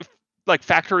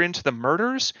factor into the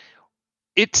murders?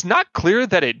 It's not clear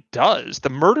that it does. The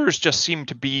murders just seem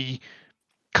to be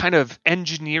kind of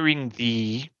engineering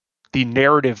the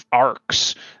narrative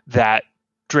arcs that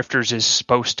Drifters is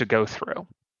supposed to go through.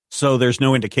 So there's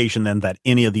no indication then that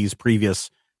any of these previous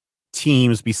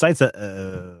teams, besides any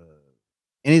of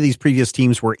these previous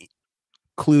teams, were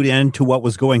clued into what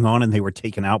was going on and they were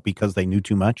taken out because they knew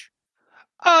too much?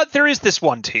 There is this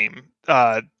one team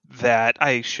that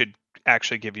I should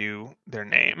actually give you their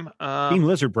name. Team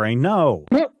Lizard Brain, no.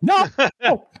 No.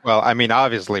 Well, I mean,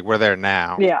 obviously, we're there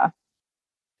now. Yeah.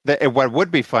 What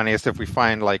would be funny is if we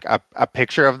find like a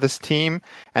picture of this team,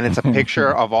 and it's a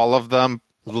picture of all of them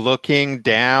looking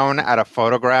down at a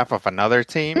photograph of another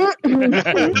team.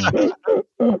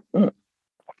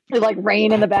 Like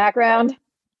rain in the background.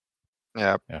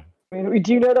 Yeah. I mean, we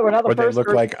do know that we're not the Or they first look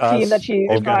like team us. that she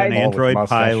They've got an all with Android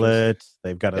mustaches. pilot.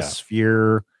 They've got a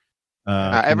sphere.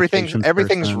 Everything's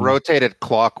communications person. rotated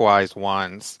clockwise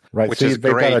once, Right. which So is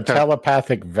they've great. got a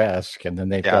telepathic Vesk, and then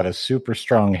they've got a super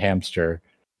strong hamster.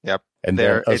 Yep. And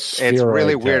then a It's really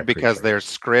spheroid weird because creature. their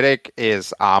Skritic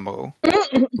is Amu.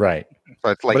 Right. So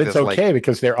it's like But it's this okay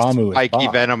because their Amu is spiky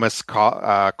Bob. venomous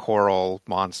coral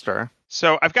monster.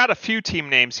 So I've got a few team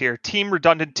names here. Team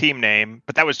redundant team name,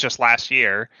 but that was just last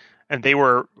year, and they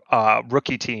were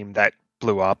rookie team that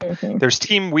blew up. Mhm. There's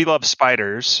Team We Love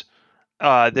Spiders.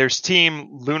 There's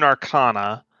Team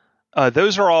Lunarcana.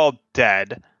 Those are all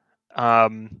dead.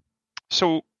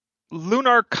 So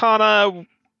Lunarcana,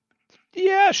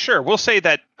 yeah, sure. We'll say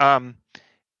that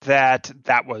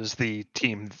that was the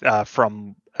team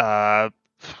from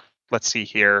let's see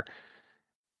here,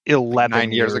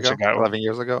 11 years ago. 11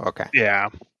 years ago. Okay. Yeah,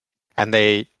 And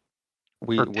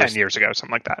or 10 years ago,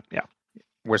 something like that. Yeah.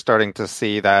 we're starting to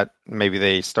see that maybe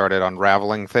they started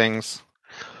unraveling things.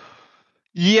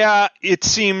 Yeah, it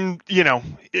seemed, you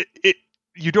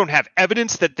don't have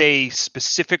evidence that they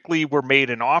specifically were made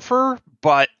an offer,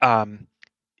 but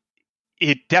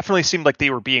it definitely seemed like they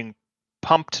were being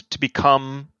pumped to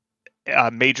become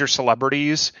major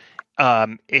celebrities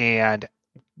and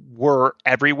were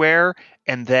everywhere.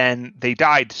 And then they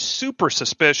died super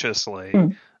suspiciously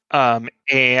and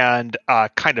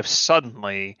kind of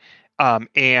suddenly.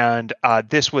 And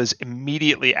this was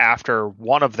immediately after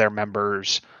one of their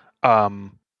members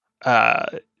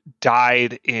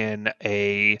died in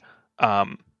a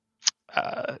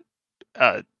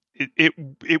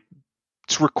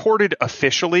it's recorded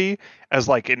officially as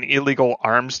like an illegal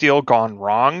arms deal gone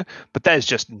wrong, but that is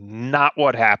just not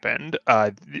what happened.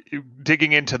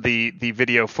 Digging into the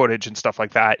video footage and stuff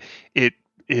like that, it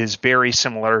is very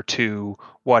similar to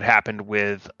what happened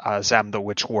with Zem the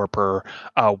Witch Warper,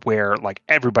 where like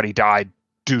everybody died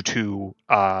due to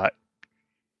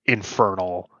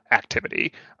infernal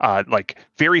activity, like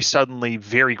very suddenly,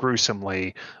 very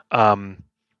gruesomely, and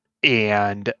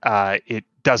it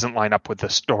doesn't line up with the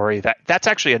story. That's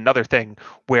actually another thing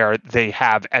where they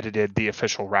have edited the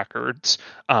official records,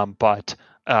 but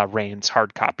Rain's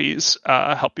hard copies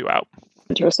help you out.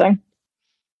 Interesting.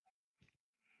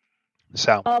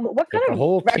 So, what kind The of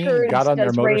whole team records got on their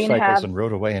does Rain motorcycles have and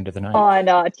rode away into the night.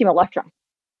 on Team Electrum?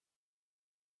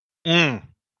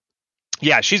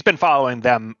 Yeah, she's been following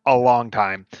them a long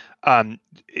time.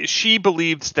 She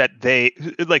believes that they,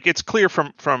 like, it's clear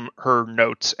from her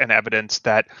notes and evidence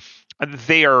that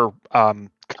they are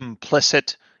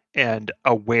complicit and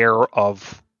aware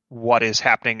of what is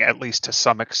happening, at least to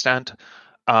some extent.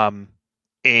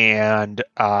 And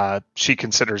she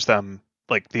considers them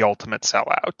like the ultimate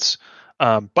sellouts,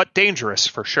 but dangerous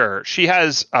for sure. She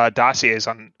has dossiers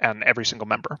on every single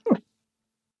member.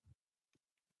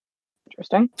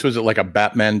 Interesting. So is it like a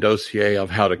Batman dossier of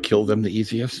how to kill them the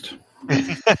easiest?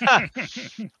 I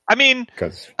mean,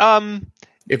 Because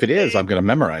if it is, I'm going to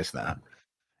memorize that.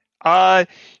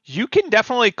 You can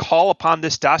definitely call upon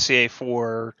this dossier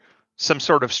for some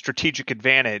sort of strategic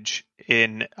advantage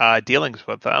in dealings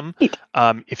with them.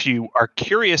 If you are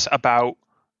curious about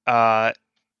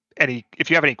if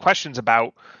you have any questions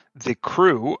about the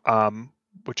crew,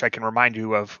 which I can remind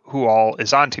you of who all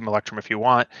is on Team Electrum if you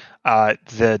want,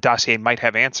 the dossier might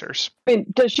have answers. I mean,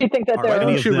 does she think that Why they're...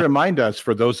 don't you remind us,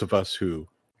 for those of us who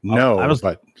know,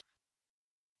 but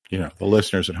the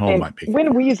listeners at home might be.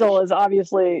 Win Weasel is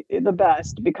obviously the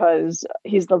best because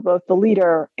he's both the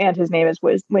leader and his name is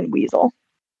Win Weasel.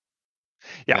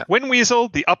 Yeah, Win Weasel,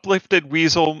 the uplifted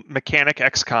Weasel mechanic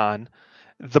ex-con,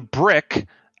 the Brick,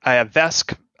 a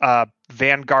Vesk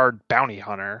Vanguard bounty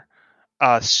hunter,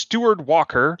 Steward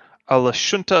Walker, a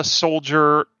Lashunta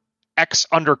soldier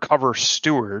ex-undercover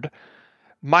steward,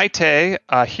 Maite,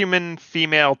 a human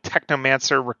female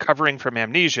technomancer recovering from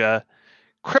amnesia,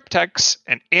 Cryptex,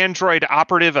 an android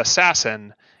operative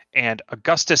assassin, and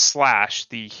Augustus Slash,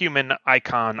 the human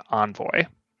icon envoy.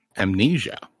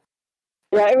 Amnesia.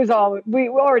 Yeah, it was all... We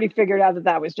already figured out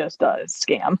that was just a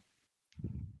scam.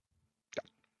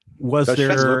 Was Does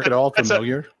there... she look at all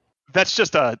familiar? That's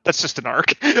just an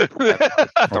arc.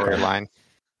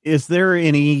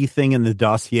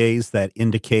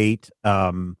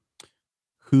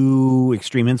 who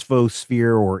Extreme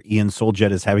Infosphere or Ian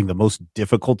Soljet is having the most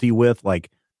difficulty with?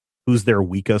 Like, who's their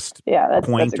weakest Yeah, that's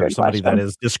point, a or good somebody question. that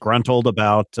is disgruntled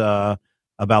about the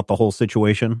whole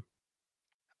situation?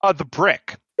 The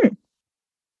Brick.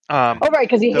 Oh, right,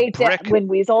 because he the hates Brick- that Wind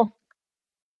Weasel.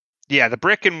 Yeah, the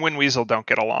Brick and Wind Weasel don't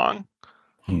get along.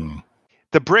 Hmm.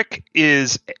 The Brick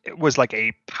was like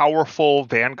a powerful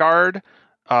vanguard,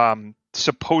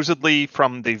 supposedly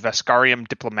from the Vescarium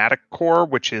Diplomatic Corps,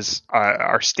 which is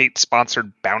our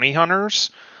state-sponsored bounty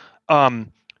hunters.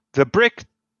 The Brick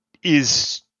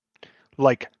is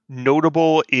like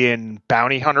notable in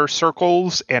bounty hunter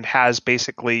circles and has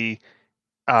basically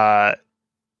their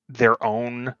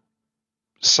own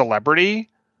celebrity.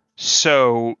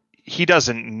 So he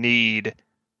doesn't need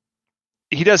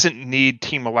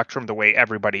Team Electrum the way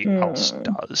everybody else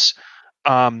does.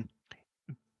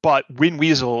 But Wind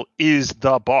Weasel is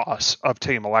the boss of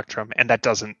Team Electrum, and that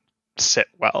doesn't sit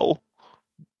well.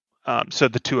 So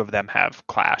the two of them have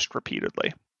clashed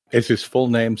repeatedly. Is his full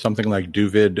name something like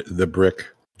Duvid the Brick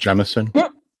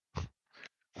Jemison?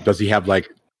 Does he have like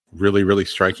really, really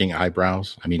striking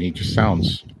eyebrows? I mean, he just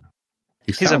sounds.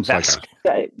 He He's sounds a like Vesk.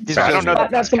 Yeah, I don't know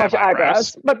not so much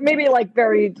eyebrows, but maybe like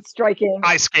very striking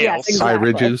eye scales, Yes, exactly. eye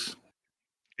ridges.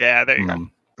 Yeah, there you go.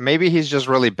 Maybe he's just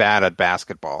really bad at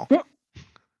basketball.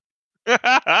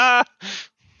 I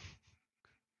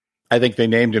think they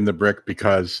named him the Brick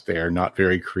because they are not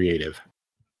very creative.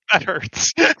 That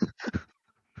hurts.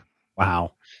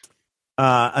 Wow.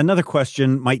 Another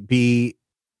question might be,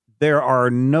 there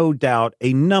are no doubt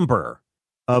a number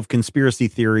of conspiracy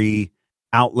theory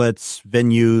outlets,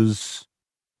 venues,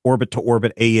 orbit to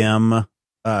orbit AM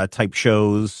type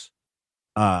shows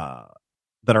that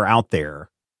are out there.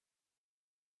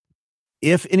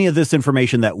 If any of this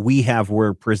information that we have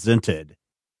were presented,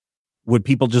 would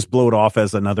people just blow it off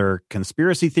as another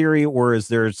conspiracy theory, or is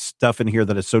there stuff in here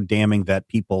that is so damning that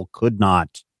people could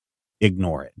not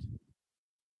ignore it?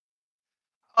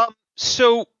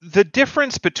 So the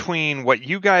difference between what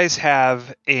you guys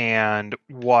have and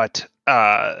what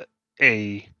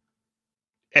any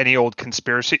old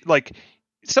conspiracy, like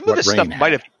some of What this Rain stuff had.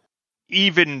 might have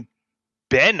even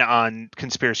been on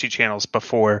conspiracy channels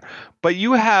before, but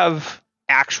you have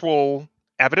actual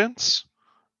evidence.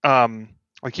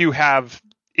 Like you have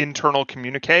internal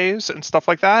communiques and stuff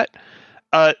like that.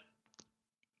 What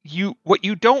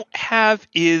you don't have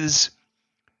is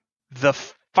the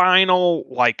final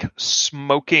like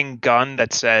smoking gun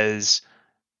that says,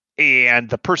 and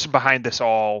the person behind this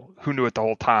all who knew it the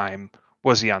whole time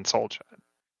was Ian Soljet.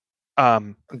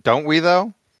 Don't we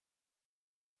though?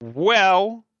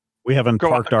 Well, We haven't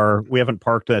parked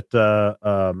at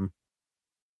the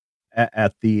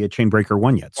Chainbreaker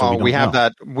one yet. So Well, we have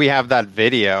that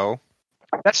video.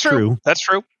 that's true. That's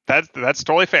true. That's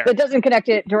totally fair. It doesn't connect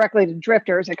it directly to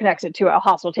drifters. It connects it to a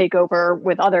hostile takeover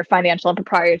with other financial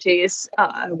improprieties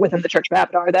within the Church of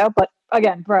Abadar, though. But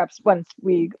again, perhaps once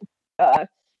we get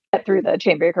through the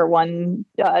Chainbreaker 1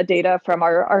 data from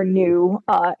our new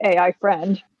AI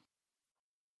friend.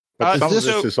 But some of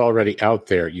this is already out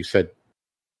there. You said,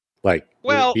 like,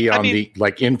 would it be on the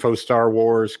like Info Star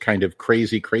Wars kind of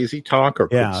crazy talk, or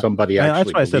could somebody actually?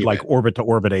 That's why I said like it? orbit to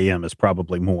orbit AM is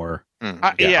probably more.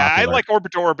 I like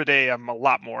orbit to orbit AM a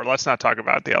lot more. Let's not talk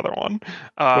about the other one.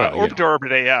 Orbit to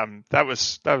orbit AM. That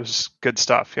was good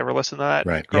stuff. You ever listen to that?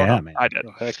 Right. Yeah, man. I did.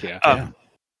 Oh, heck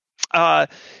yeah.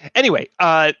 Anyway,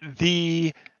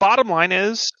 the bottom line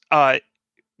is,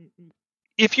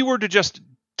 if you were to just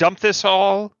dump this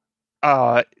all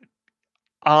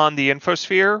on the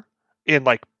infosphere and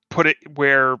like put it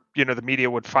where the media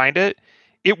would find it,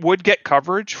 it would get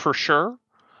coverage for sure.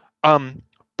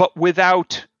 But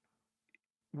without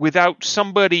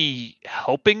somebody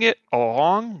helping it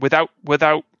along, without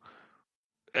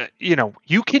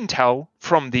you can tell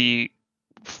from the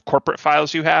corporate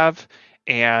files you have,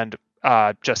 and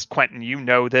just Quentin,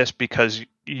 this because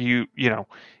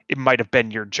it might have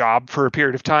been your job for a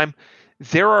period of time.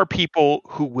 There are people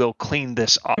who will clean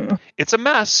this up. It's a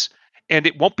mess, and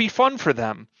it won't be fun for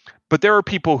them. But there are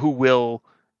people who will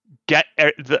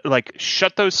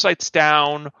shut those sites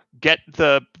down, get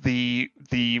the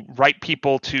right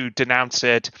people to denounce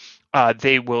it.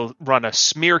 They will run a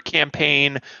smear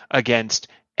campaign against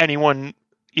anyone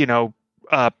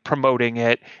promoting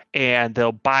it, and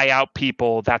they'll buy out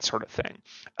people, that sort of thing.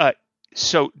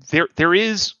 So there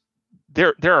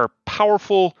are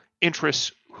powerful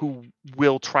interests who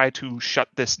will try to shut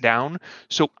this down.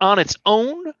 So on its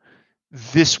own,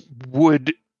 this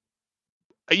would,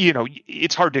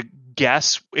 it's hard to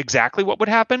guess exactly what would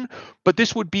happen, but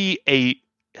this would be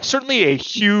certainly a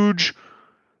huge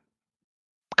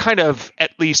kind of,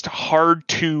 at least hard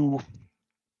to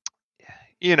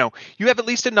you have at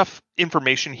least enough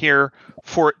information here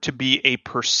for it to be a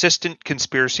persistent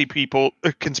conspiracy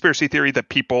theory that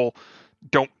people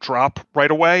don't drop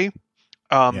right away.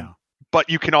 But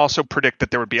you can also predict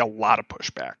that there would be a lot of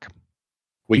pushback.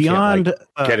 We can't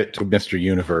get it to Mr.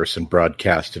 Universe and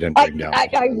broadcast it and bring down. I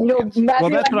know,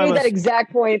 Matthew. I made that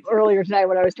exact point earlier tonight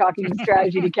when I was talking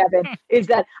strategy to Kevin. Is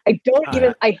that I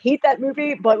hate that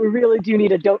movie, but we really do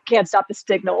need a can't stop the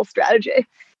signal strategy.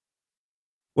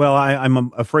 Well,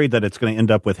 I'm afraid that it's going to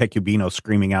end up with Hecubino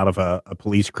screaming out of a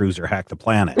police cruiser, "Hack the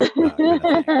planet."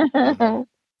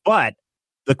 But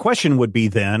the question would be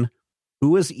then,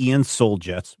 who is Ian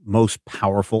Soljet's most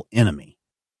powerful enemy?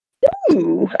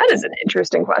 Ooh, that is an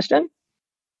interesting question.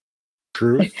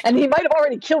 True. And he might have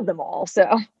already killed them all,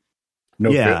 so.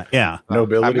 Yeah.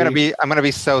 Nobility. I'm gonna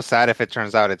be so sad if it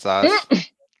turns out it's us.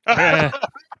 I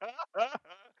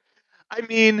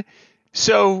mean,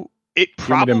 so it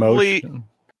probably.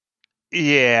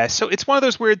 Yeah, so it's one of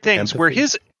those weird things where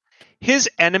his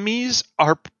enemies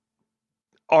are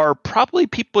probably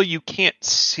people you can't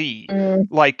see.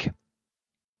 Like,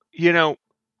 would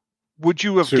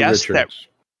you have guessed that?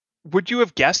 Would you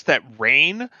have guessed that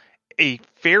Rain, a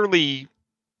fairly,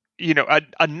 a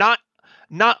not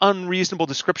unreasonable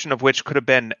description of which could have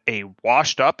been a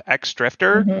washed up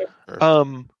ex-drifter,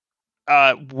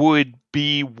 would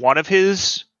be one of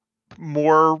his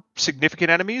more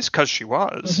significant enemies? Because she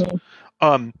was.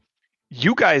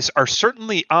 You guys are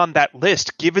certainly on that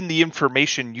list, given the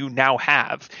information you now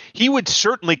have. He would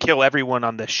certainly kill everyone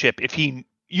on the ship if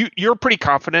you're pretty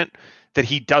confident that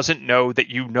he doesn't know that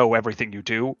you know everything you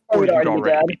do, or you'd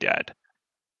already be dead.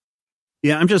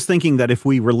 Yeah, I'm just thinking that if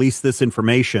we release this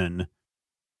information,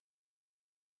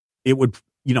 it would,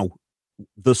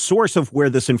 the source of where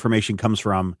this information comes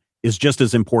from is just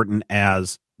as important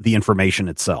as the information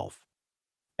itself.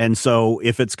 And so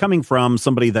if it's coming from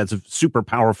somebody that's super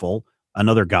powerful,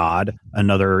 another god,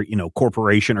 another,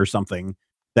 corporation or something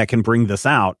that can bring this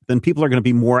out, then people are going to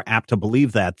be more apt to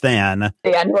believe that than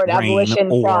the Android Abolition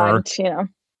Front,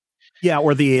 Yeah,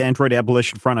 or the Android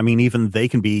Abolition Front. I mean, even they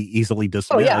can be easily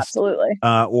dismissed. Oh, yeah, absolutely.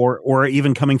 Or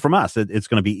even coming from us, it's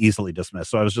going to be easily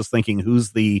dismissed. So I was just thinking,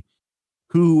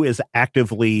 who is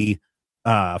actively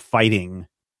fighting,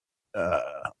 Ian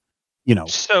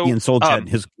Soljet and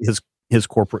his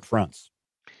corporate fronts?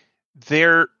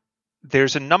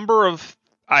 There's a number of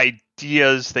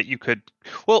ideas that you could.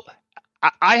 Well,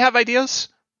 I have ideas,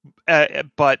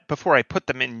 but before I put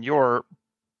them in your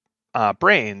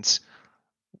brains,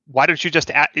 why don't you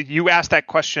just you ask that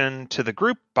question to the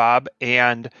group, Bob?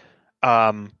 And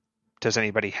does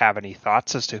anybody have any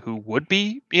thoughts as to who would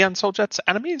be Ian Soljet's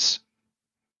enemies,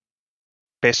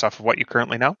 based off of what you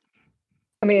currently know?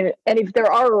 I mean, and if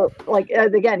there are,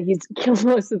 again, he's killed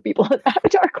most of the people at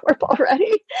Avatar Corp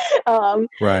already.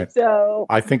 Right. So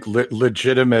I think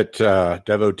legitimate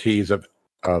devotees of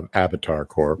Avatar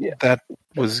Corp. Yeah. That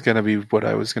was going to be what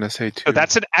I was going to say too. So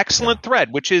that's an excellent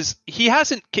thread, which is you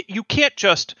can't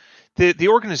just, the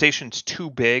organization's too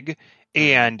big,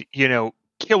 and,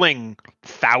 killing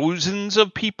thousands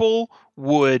of people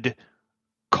would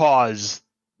cause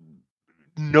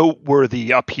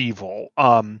noteworthy upheaval.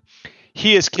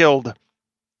 He has killed,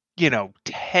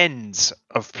 tens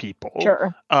of people,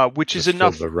 sure. Which is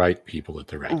enough. The right people at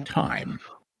the right time.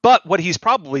 But what he's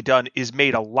probably done is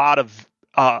made a lot of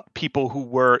people who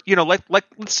were,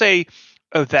 let's say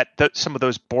that some of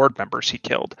those board members he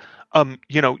killed.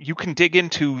 You can dig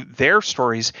into their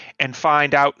stories and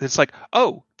find out it's like,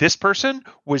 oh, this person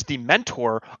was the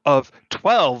mentor of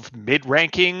 12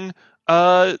 mid-ranking,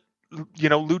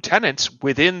 lieutenants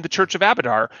within the Church of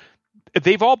Abadar.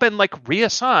 They've all been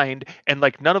reassigned, and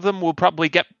none of them will probably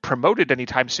get promoted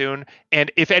anytime soon.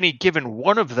 And if any given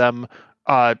one of them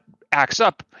acts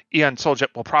up, Ian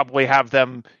Soljet will probably have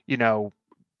them,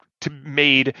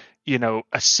 made,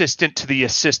 assistant to the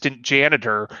assistant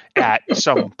janitor at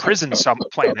some prison, some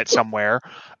planet somewhere.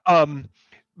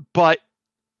 But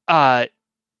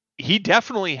he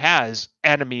definitely has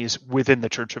enemies within the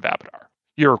Church of Abadar.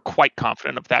 You're quite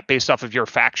confident of that based off of your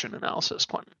faction analysis,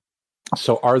 Quentin.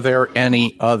 So are there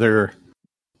any other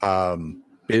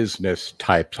business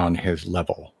types on his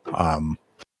level? Yeah,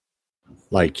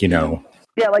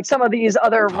 like some of these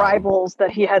other rivals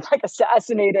that he had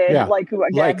assassinated, who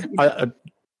again,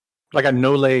 like a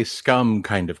Nole scum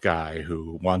kind of guy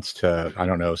who wants to, I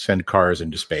don't know, send cars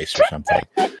into space or something.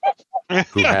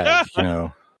 Who has,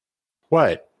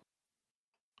 what?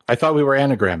 I thought we were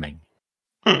anagramming.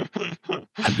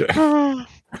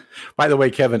 By the way,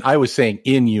 Kevin, I was saying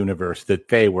in universe that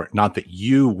they were, not that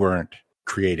you weren't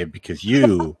created because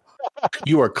you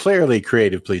You are clearly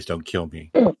creative. Please don't kill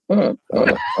me. I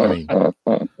mean,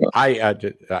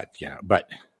 yeah, but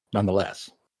nonetheless.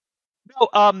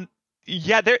 No,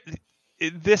 yeah,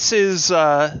 this is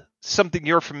something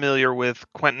you're familiar with,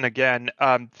 Quentin. Again,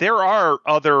 there are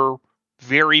other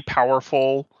very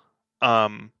powerful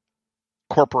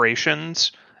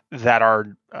corporations that are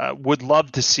would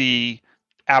love to see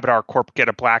Abadar Corp get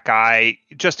a black eye.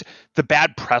 Just the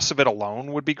bad press of it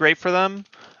alone would be great for them.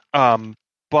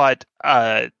 But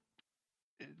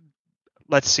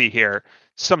let's see here.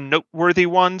 Some noteworthy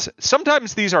ones.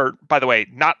 Sometimes these are, by the way,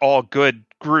 not all good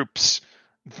groups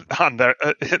on their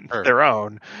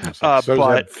own. So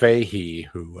but Fahey,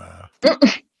 who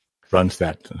runs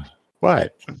that.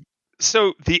 What?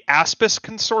 So the Aspis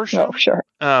Consortium. Oh, sure.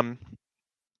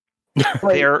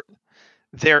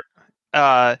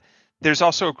 There's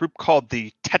also a group called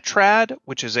the Tetrad,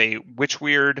 which is a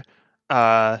Witchweird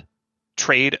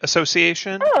trade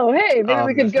association. Oh, hey, maybe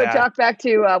we could go talk back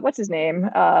to what's his name?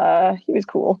 He was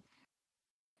cool.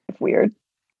 Weird.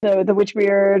 The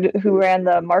Witchweird who ran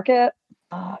the market.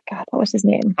 Oh God, what was his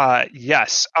name?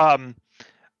 Yes. Whose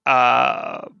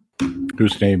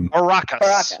name?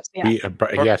 Baracus. Yeah.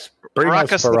 Yes,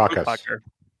 Baracus.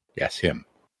 Yes, him.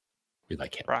 We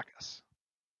like him. Baracus.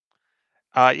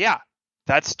 Yeah,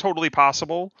 that's totally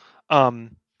possible. The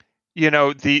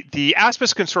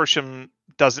Aspis Consortium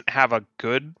doesn't have a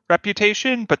good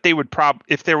reputation, but they would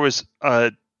if there was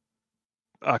a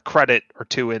credit or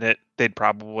two in it, they'd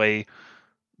probably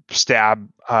stab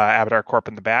Abadar Corp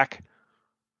in the back.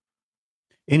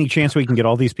 Any chance we can get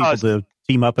all these people to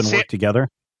team up and work together?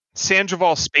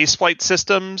 Sandoval Spaceflight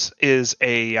Systems is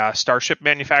a starship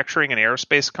manufacturing and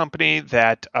aerospace company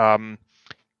that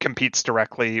competes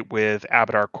directly with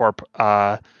Abadar Corp.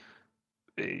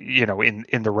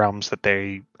 In the realms that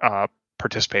they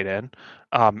participate in,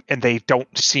 and they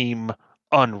don't seem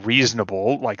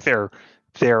unreasonable. Like they're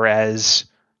as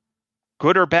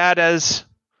good or bad as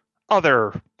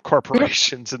other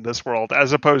corporations in this world,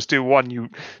 as opposed to one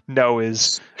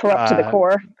is corrupt to the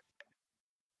core.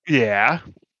 Yeah.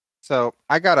 So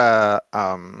I got a,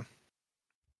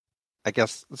 I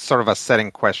guess, sort of a setting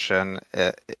question.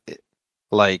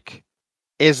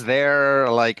 Is there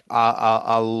like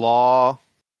a law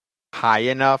high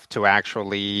enough to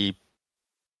actually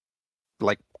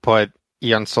like put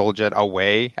Ian Soljet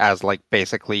away as like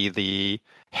basically the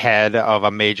head of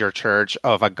a major church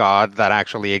of a god that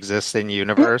actually exists in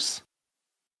universe?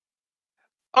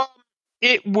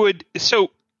 It would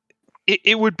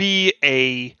be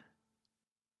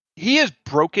he has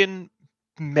broken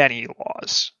many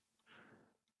laws,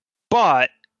 but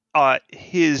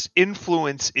his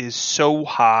influence is so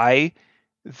high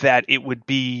that it would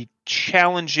be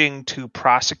challenging to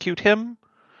prosecute him.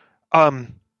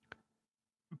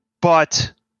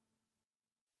 But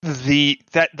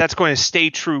that's going to stay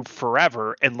true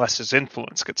forever unless his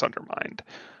influence gets undermined.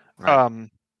 Right.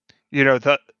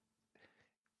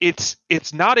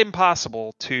 It's not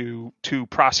impossible to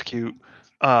prosecute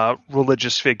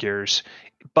religious figures,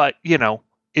 but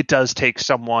it does take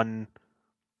someone.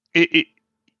 He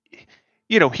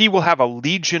will have a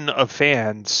legion of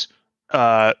fans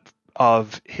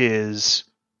of his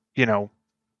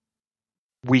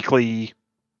weekly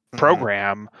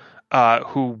program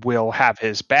who will have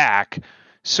his back.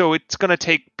 So it's going to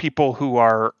take people who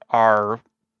are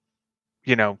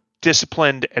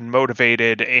disciplined and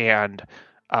motivated and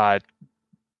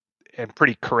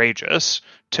pretty courageous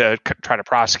to try to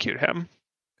prosecute him.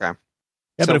 Okay.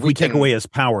 Yeah, but if we take away his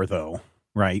power, though,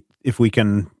 right? If we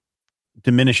can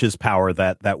diminish his power,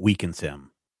 that weakens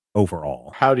him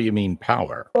overall. How do you mean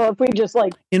power? Well, if we just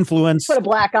influence, put a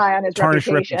black eye on his tarnish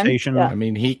reputation. Yeah. I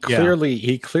mean, he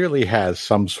clearly has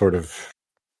some sort of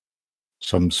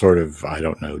I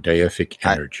don't know, deific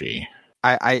energy.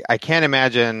 I can't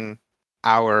imagine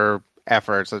our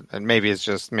efforts, and maybe it's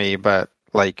just me, but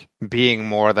like being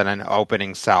more than an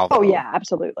opening salvo. Oh yeah,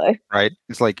 absolutely. Right?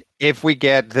 It's like if we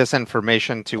get this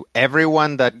information to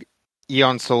everyone that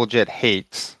Ion Soljet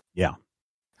hates,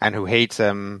 and who hates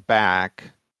him back,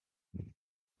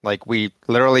 like we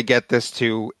literally get this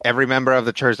to every member of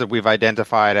the church that we've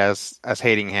identified as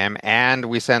hating him, and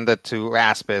we send it to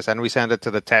Aspis, and we send it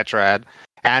to the Tetrad,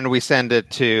 and we send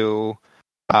it to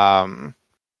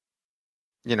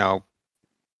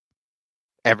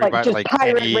everybody, like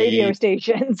pirate radio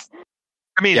stations.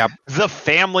 I mean, the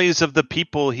families of the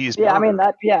people he's murdered. I mean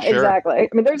that. Yeah, sure. Exactly. I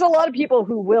mean, there's a lot of people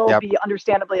who will be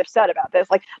understandably upset about this,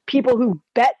 like people who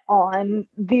bet on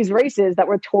these races that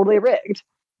were totally rigged.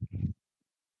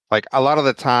 Like a lot of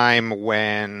the time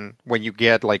when you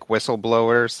get like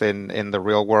whistleblowers in the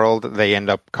real world, they end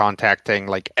up contacting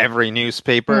like every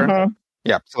newspaper. Mm-hmm.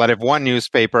 Yeah, so that if one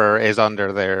newspaper is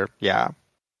under there, yeah.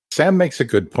 Sam makes a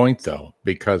good point, though,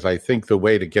 because I think the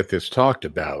way to get this talked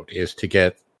about is to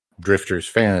get Drifters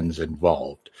fans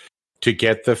involved, to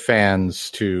get the fans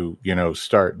to,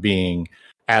 start being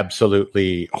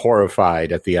absolutely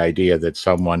horrified at the idea that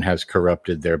someone has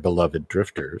corrupted their beloved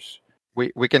Drifters.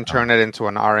 We can turn it into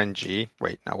an RNG.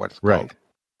 Wait, no, what's it called?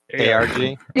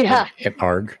 ARG? Yeah. An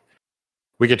ARG.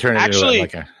 We could turn it Actually,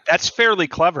 into that's fairly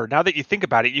clever. Now that you think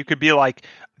about it, you could be like,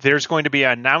 there's going to be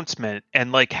an announcement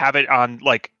and like have it on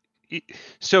like,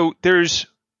 so there's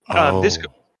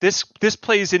this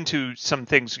plays into some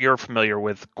things you're familiar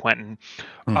with, Quentin,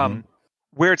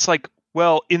 where it's like,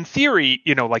 well, in theory,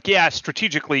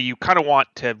 strategically, you kind of want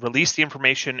to release the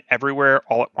information everywhere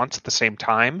all at once at the same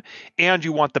time, and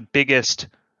you want the biggest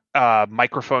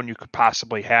microphone you could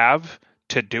possibly have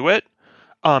to do it,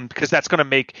 because that's going to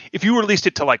make, if you released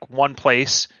it to like one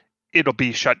place, it'll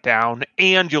be shut down,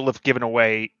 and you'll have given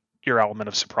away your element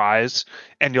of surprise,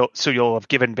 and you'll have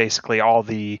given basically all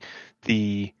the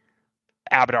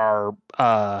Abadar,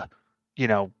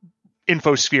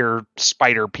 infosphere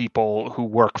spider people who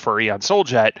work for Eon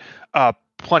Souljet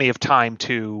plenty of time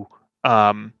to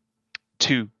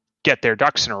get their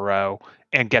ducks in a row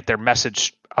and get their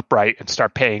message upright and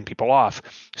start paying people off.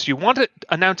 So you want to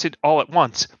announce it all at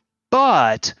once,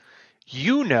 but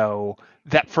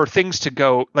that for things to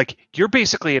go, like, you're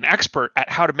basically an expert at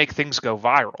how to make things go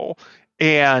viral,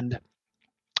 and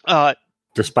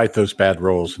despite those bad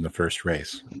rolls in the first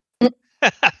race.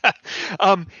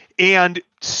 And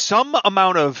some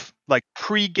amount of like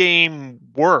pre-game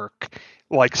work,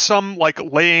 like some like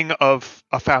laying of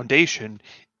a foundation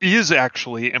is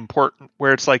actually important,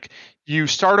 where it's like you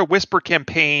start a whisper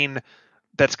campaign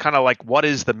that's kind of like, what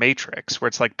is the Matrix, where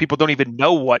it's like people don't even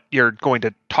know what you're going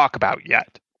to talk about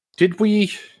yet. Did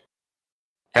we,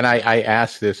 and I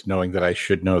ask this knowing that I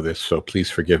should know this, so please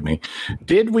forgive me,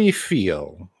 did we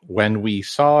feel when we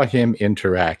saw him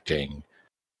interacting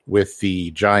with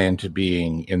the giant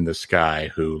being in the sky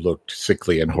who looked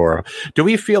sickly and horrible, do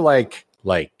we feel like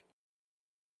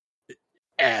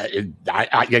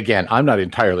again, I'm not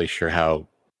entirely sure how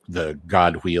the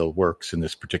God wheel works in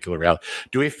this particular reality.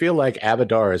 Do we feel like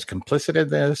Abadar is complicit in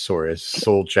this, or is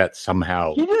Souljet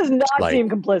somehow? He does not seem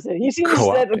complicit. He seems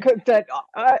that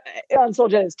on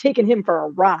Souljet has taken him for a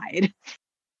ride.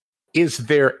 Is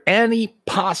there any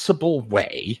possible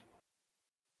way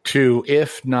to,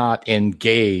 if not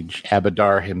engage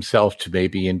Abadar himself, to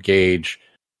maybe engage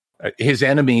his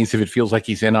enemies if it feels like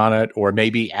he's in on it, or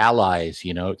maybe allies?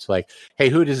 It's like, hey,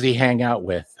 who does he hang out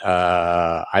with?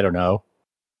 I don't know.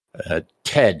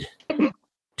 Ted, the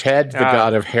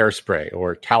god of hairspray,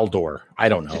 or Taldor. I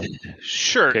don't know.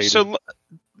 Sure. Katie. So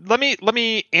let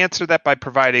me answer that by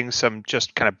providing some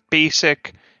just kind of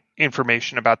basic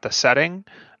information about the setting.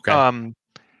 Okay.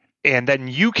 And then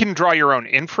you can draw your own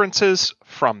inferences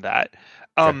from that.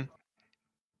 Okay.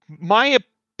 My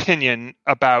opinion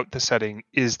about the setting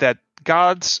is that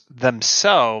gods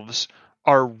themselves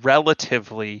are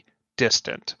relatively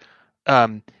distant.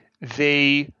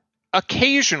 They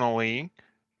occasionally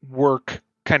work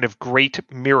kind of great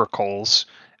miracles,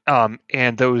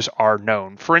 and those are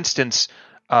known. For instance,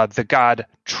 the god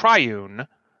Triune,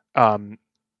 the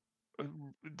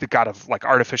god of like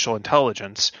artificial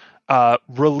intelligence,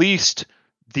 released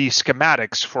the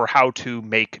schematics for how to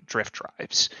make drift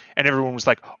drives, and everyone was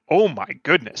like, oh my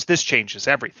goodness, this changes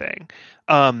everything.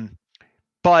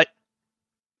 But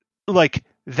like,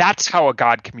 that's how a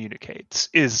god communicates,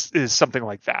 is something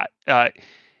like that.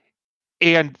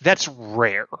 And that's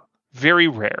rare, very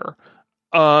rare.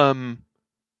 In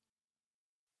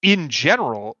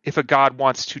general, if a god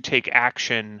wants to take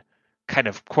action kind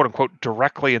of quote unquote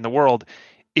directly in the world,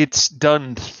 it's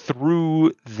done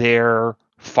through their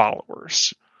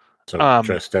followers. So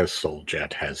just as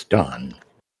Souljet has done,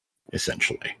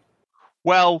 essentially.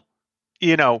 Well,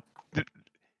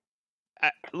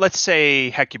 let's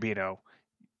say Hecubino,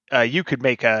 you could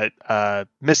make a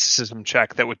mysticism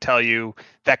check that would tell you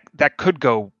that could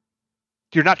go.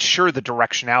 You're not sure the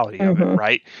directionality of it,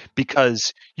 right?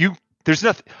 Because there's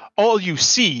nothing. All you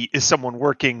see is someone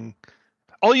working.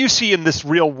 All you see in this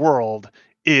real world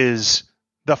is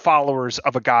the followers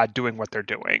of a god doing what they're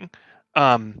doing.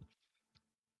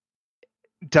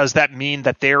 Does that mean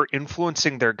that they're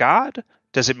influencing their god?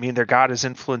 Does it mean their god is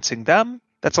influencing them?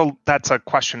 That's a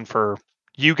question for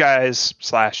you guys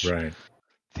 / right.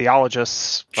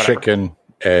 theologists. Whatever. Chicken,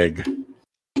 egg.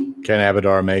 Can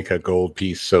Abadar make a gold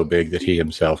piece so big that he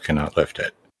himself cannot lift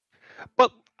it?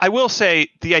 But I will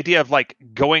say the idea of like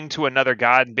going to another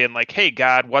god and being like, hey,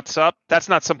 God, what's up? That's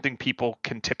not something people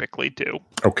can typically do.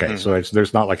 Okay, so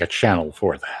there's not like a channel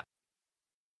for that.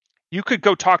 You could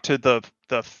go talk to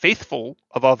the faithful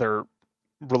of other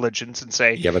religions and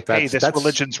say, Yeah, but hey, that's this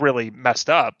religion's really messed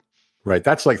up. right.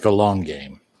 That's like the long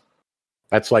game.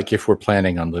 That's like if we're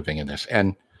planning on living in this.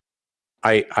 And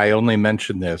I only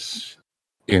mention this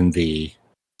in the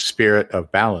spirit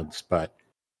of balance, but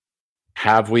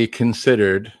have we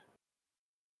considered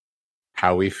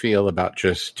how we feel about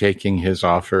just taking his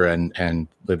offer and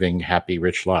living happy,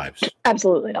 rich lives?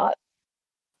 Absolutely not.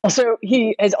 Also,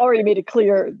 he has already made it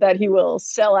clear that he will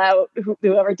sell out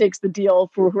whoever takes the deal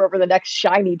for whoever the next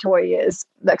shiny toy is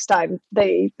next time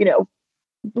they,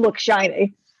 look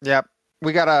shiny. Yep.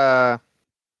 We gotta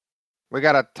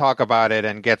talk about it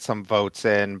and get some votes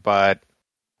in, but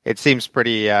it seems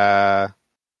pretty bad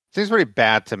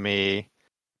to me.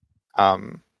 I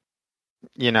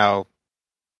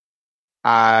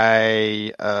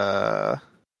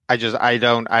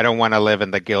don't want to live in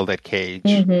the gilded cage.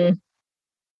 Mm-hmm.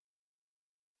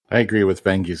 I agree with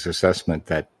Vengi's assessment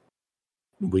that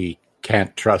we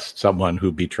can't trust someone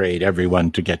who betrayed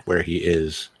everyone to get where he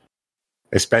is,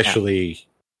 especially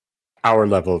our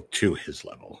level to his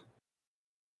level.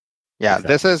 Yeah,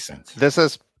 this is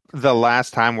the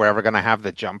last time we're ever going to have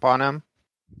the jump on him.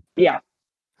 Yeah.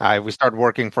 If we start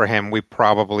working for him, we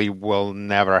probably will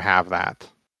never have that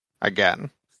again.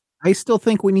 I still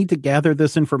think we need to gather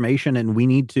this information and we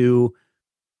need to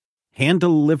hand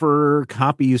deliver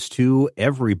copies to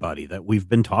everybody that we've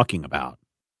been talking about.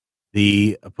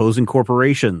 The opposing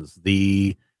corporations,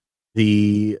 the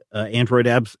Android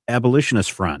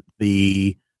Abolitionist Front,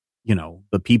 the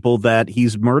people that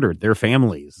he's murdered, their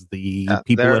families, the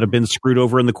people that have been screwed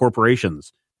over in the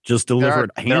corporations. Just deliver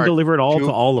it, hand deliver it all to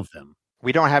all of them.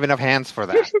 We don't have enough hands for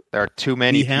that. There are too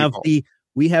many people.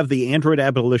 We have the Android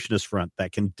Abolitionist Front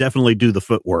that can definitely do the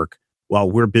footwork while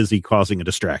we're busy causing a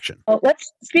distraction. Well,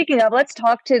 let's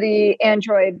talk to the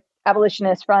Android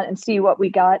Abolitionist Front and see what we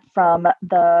got from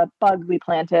the bug we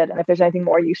planted and if there's anything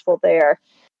more useful there.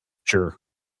 Sure.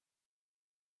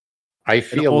 I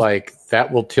feel like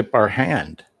that will tip our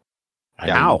hand.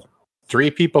 How?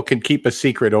 3 people can keep a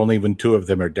secret only when 2 of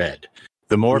them are dead.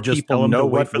 The more people know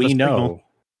what we know.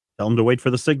 Tell them to wait for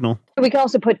the signal. We can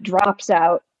also put drops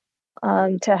out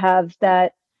to have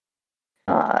that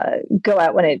go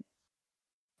out when it,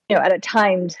 at a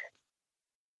timed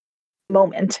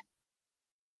moment.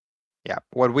 Yeah.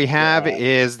 What we have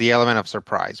is the element of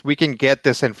surprise. We can get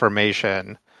this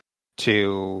information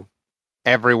to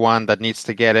everyone that needs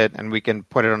to get it, and we can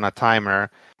put it on a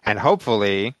timer, and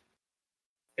hopefully...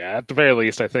 Yeah, at the very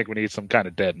least, I think we need some kind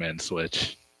of dead man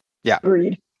switch. Yeah.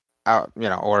 Agreed.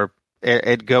 Or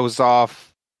it goes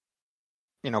off,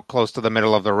 close to the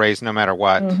middle of the race, no matter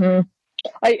what. Mm-hmm.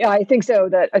 I think so.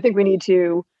 I think we need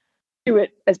to do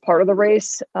it as part of the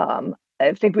race. I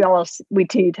think we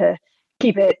need to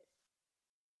keep it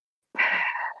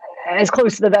as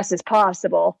close to the vest as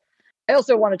possible. I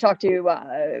also want to talk to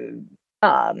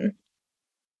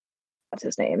what's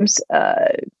his name's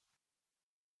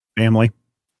family.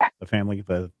 The family,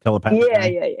 the telepathic.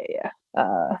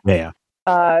 Yeah.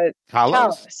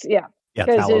 Talos, yeah.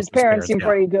 Because his parents seem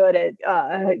pretty good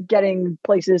at getting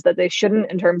places that they shouldn't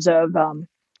in terms of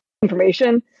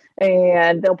information,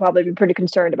 and they'll probably be pretty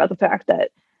concerned about the fact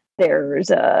that there's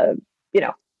a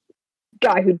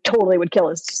guy who totally would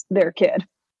kill their kid.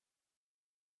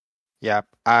 Yeah,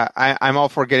 I'm all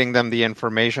for getting them the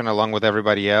information along with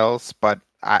everybody else, but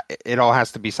it all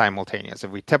has to be simultaneous. If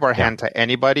we tip our hand to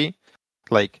anybody,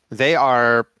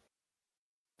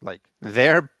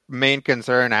 their main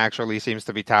concern actually seems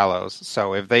to be Talos.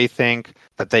 So if they think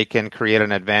that they can create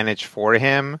an advantage for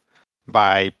him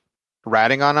by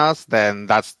ratting on us, then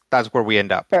that's where we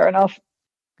end up. Fair enough.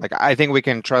 I think we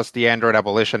can trust the Android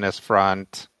Abolitionist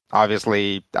Front,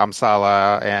 obviously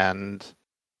Amsala and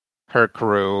her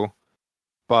crew,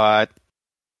 but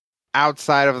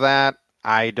outside of that,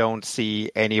 I don't see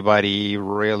anybody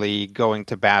really going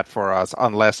to bat for us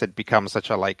unless it becomes such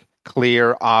a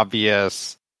clear,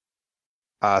 obvious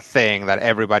thing that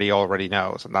everybody already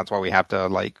knows, and that's why we have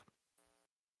to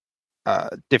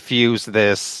diffuse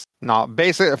this.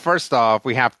 First off,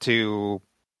 we have to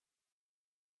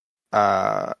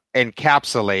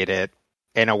encapsulate it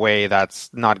in a way that's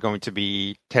not going to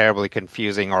be terribly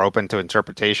confusing or open to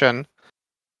interpretation,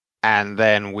 and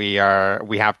then we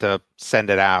have to send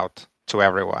it out to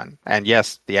everyone. And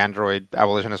yes, the Android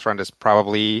Abolitionist Front is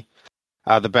probably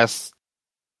the best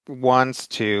ones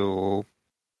to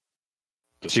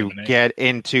get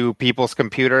into people's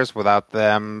computers without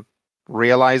them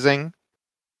realizing.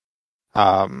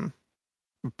 But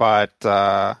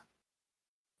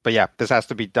yeah, this has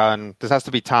to be done. This has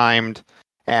to be timed,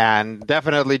 and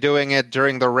definitely doing it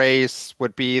during the race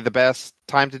would be the best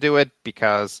time to do it,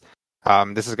 because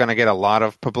This is going to get a lot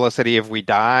of publicity if we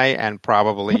die, and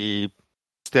probably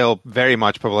still very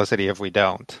much publicity if we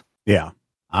don't. Yeah,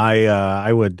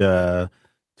 I would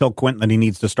tell Quentin that he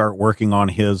needs to start working on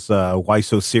his Why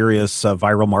So Serious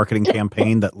viral marketing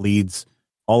campaign that leads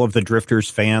all of the Drifters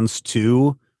fans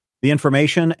to the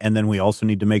information, and then we also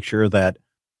need to make sure that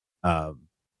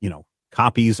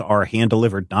copies are hand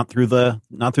delivered, not through the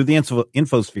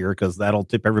infosphere, because that'll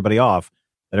tip everybody off.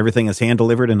 That everything is hand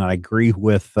delivered, and I agree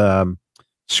with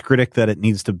Skritic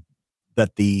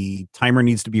that the timer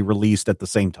needs to be released at the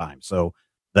same time, so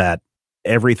that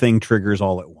everything triggers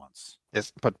all at once.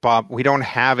 Yes, but Bob, we don't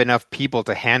have enough people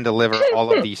to hand deliver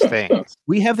all of these things.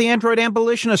 We have the Android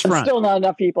Abolitionist Front. Still not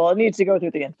enough people. It needs to go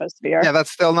through the infosphere. Yeah, that's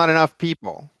still not enough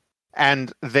people.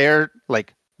 And they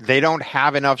don't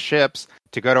have enough ships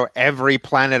to go to every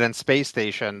planet and space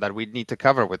station that we need to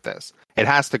cover with this. It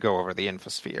has to go over the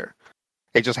infosphere.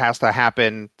 It just has to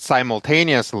happen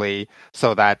simultaneously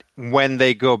so that when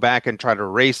they go back and try to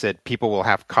race it, people will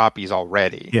have copies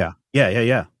already. Yeah.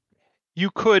 You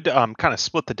could kind of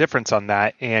split the difference on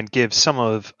that and give some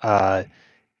of Ian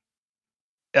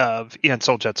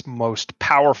Soljet's most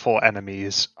powerful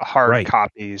enemies hard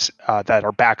copies that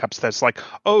are backups. That's like,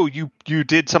 oh, you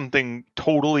did something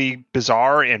totally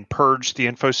bizarre and purged the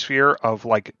infosphere of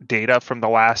like data from the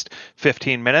last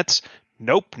 15 minutes.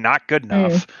 Nope, not good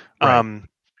enough.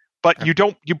 But you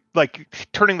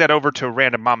turning that over to a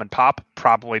random mom and pop,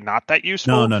 probably not that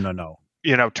useful. No.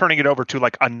 Turning it over to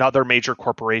like another major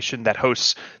corporation that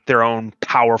hosts their own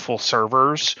powerful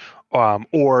servers,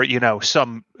 or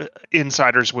some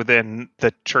insiders within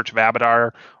the Church of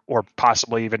Abadar, or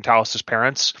possibly even Talos'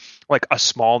 parents, like a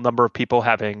small number of people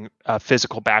having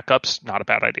physical backups, not a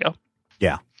bad idea.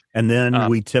 Yeah, and then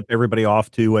we tip everybody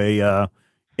off to a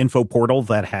info portal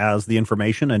that has the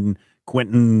information, and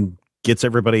Quentin gets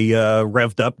everybody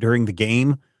revved up during the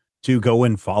game to go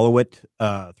and follow it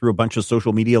through a bunch of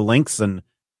social media links and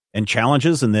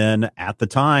challenges. And then at the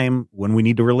time when we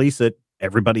need to release it,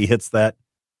 everybody hits that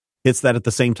at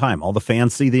the same time. All the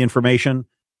fans see the information.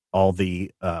 All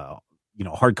the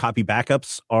hard copy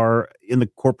backups are in the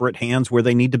corporate hands where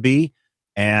they need to be.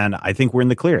 And I think we're in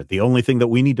the clear. The only thing that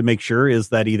we need to make sure is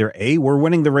that either A, we're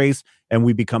winning the race and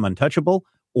we become untouchable,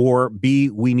 or B,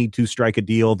 we need to strike a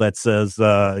deal that says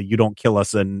you don't kill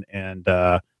us and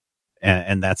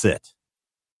that's it.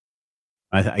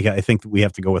 I think that we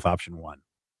have to go with option one.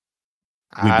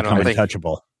 We become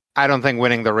untouchable. I don't think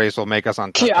winning the race will make us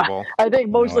untouchable. Yeah, I think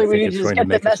mostly we need to just get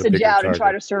the message out and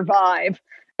try to survive.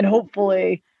 And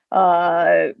hopefully,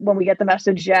 when we get the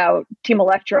message out, Team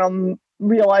Electrum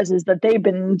realizes that they've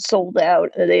been sold out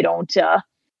and they don't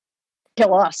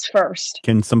kill us first.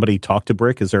 Can somebody talk to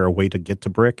Brick? Is there a way to get to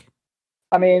Brick?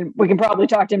 I mean, we can probably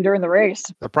talk to him during the race.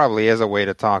 There probably is a way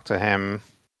to talk to him.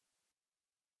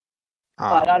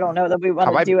 But I don't know that we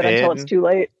want to do it until it's too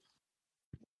late.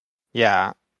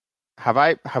 Yeah.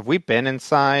 Have we been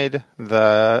inside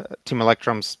the Team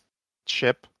Electrum's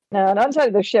ship? No, not inside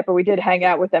of the ship, but we did hang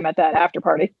out with them at that after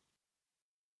party.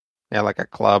 Yeah, like a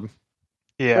club.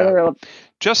 Yeah.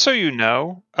 Just so you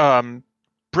know,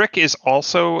 Brick is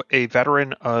also a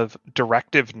veteran of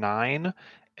Directive 9,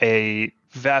 a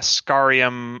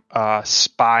Veskarium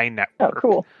spy network. Oh,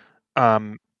 cool.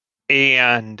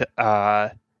 And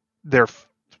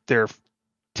they're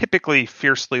typically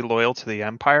fiercely loyal to the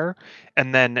Empire.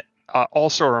 And then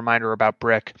also a reminder about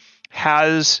Brick,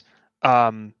 has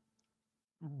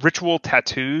ritual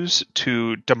tattoos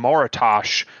to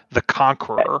Demoratosh the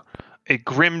Conqueror, a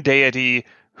grim deity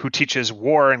who teaches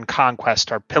war and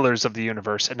conquest are pillars of the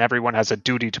universe, and everyone has a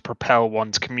duty to propel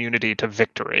one's community to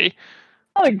victory.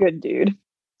 What a good dude.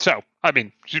 So, I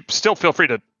mean, you still feel free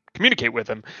to communicate with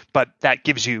him, but that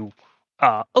gives you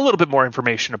a little bit more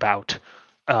information about,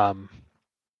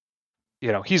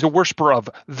 he's a worshiper of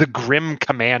the Grim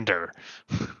Commander.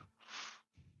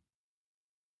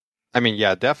 I mean,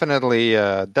 yeah, definitely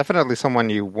someone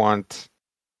you want,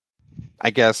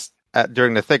 I guess,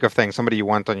 during the thick of things, somebody you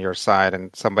want on your side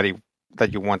and somebody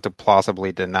that you want to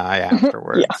plausibly deny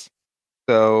afterwards. Yeah.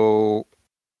 So,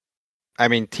 I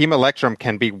mean, Team Electrum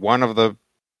can be one of the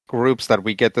groups that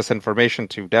we get this information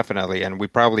to, definitely, and we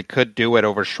probably could do it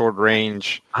over short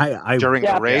range during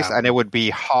the race, and it would be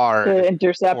hard to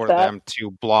intercept for them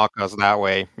to block us that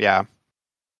way. Yeah.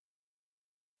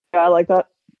 Yeah, I like that.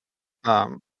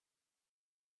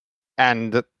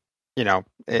 And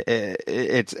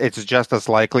it's just as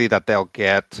likely that they'll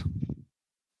get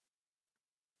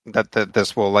that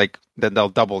this will then they'll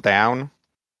double down.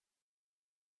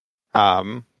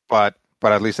 But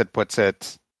at least it puts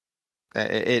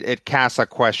it casts a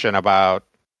question about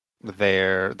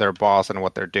their boss and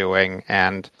what they're doing,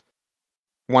 and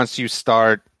once you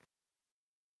start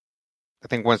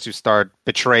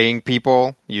betraying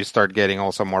people, you start getting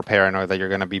also more paranoid that you're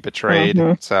going to be betrayed.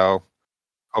 Mhm. So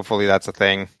hopefully that's a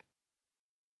thing.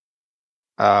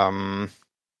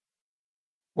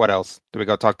 What else? Do we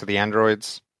go talk to the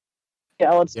androids?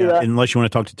 Yeah, let's do Yeah, that. unless you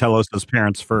want to talk to Telos'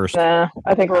 parents first. Nah,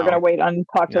 I think we're No. gonna wait and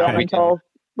talk to No, them we until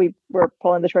we're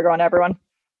pulling the trigger on everyone.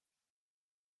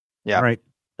 Yeah. All right.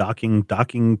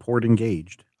 Docking port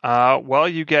engaged. Well,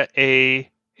 you get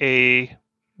a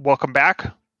welcome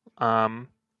back from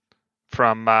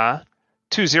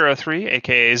 203,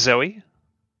 aka Zoe.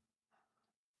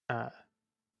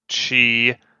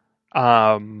 She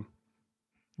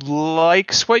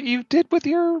likes what you did with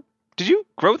your. Did you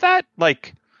grow that?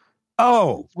 Like,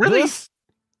 Oh, really? This?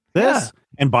 Yeah.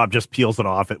 And Bob just peels it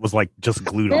off. It was like just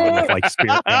glued on with like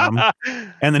spirit gum.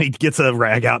 And then he gets a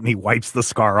rag out and he wipes the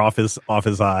scar off his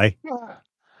eye.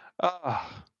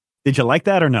 Did you like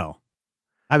that or no?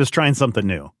 I was trying something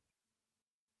new.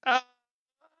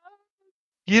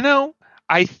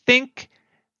 I think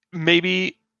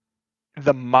maybe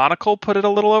the monocle put it a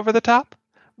little over the top.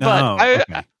 But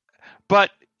okay. But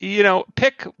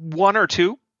pick one or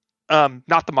two.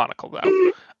 Not the monocle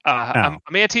though. I'm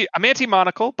anti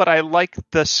monocle, but I like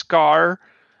the scar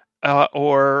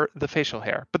or the facial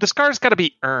hair. But the scar's got to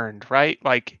be earned, right?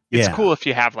 Like it's cool if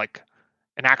you have like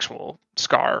an actual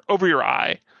scar over your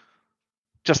eye,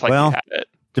 just like you had it.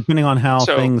 Depending on how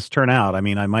things turn out, I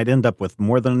mean, I might end up with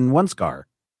more than one scar.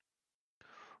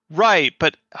 Right,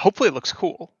 but hopefully it looks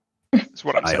cool. Is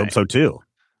what I'm saying. I hope so too.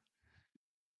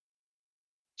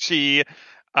 She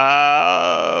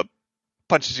punches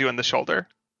you in the shoulder.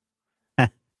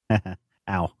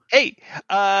 Ow. Hey,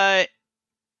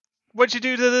 what'd you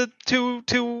do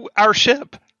to our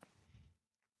ship?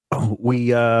 Oh,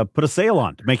 we put a sail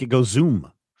on to make it go zoom.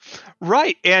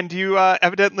 Right, and you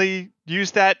evidently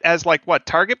used that as like what,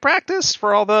 target practice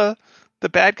for all the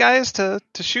bad guys to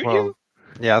shoot you?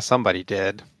 Yeah, somebody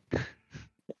did.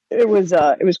 It was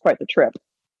quite the trip.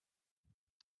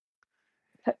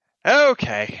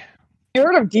 Okay. You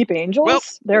heard of Deep Angels? Well,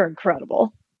 they're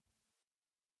incredible.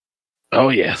 Oh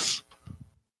yes.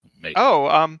 Amazing. Oh,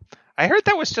 I heard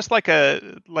that was just like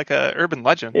a urban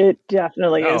legend. It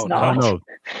definitely is not. No.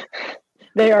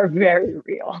 They are very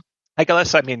real. I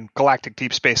guess I mean galactic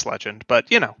deep space legend, but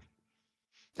Yeah.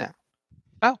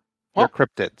 Oh, They're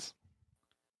cryptids.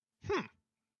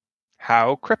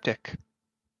 How cryptic.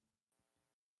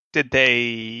 Did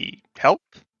they help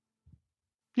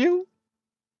you?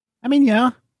 I mean,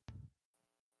 yeah.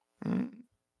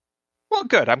 Well,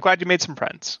 good. I'm glad you made some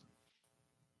friends.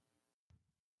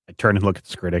 I turn and look at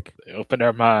Skritic. They opened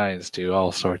our minds to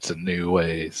all sorts of new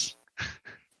ways.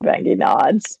 Vangy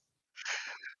nods.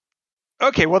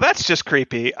 Okay, well that's just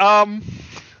creepy.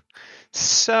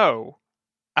 So,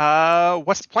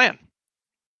 what's the plan?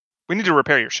 We need to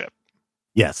repair your ship.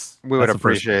 Yes. We would that's the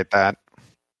first appreciate that.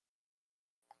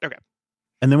 Okay.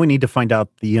 And then we need to find out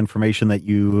the information that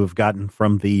you have gotten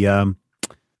from the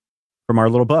from our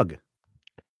little bug.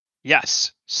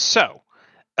 Yes. So,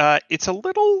 it's a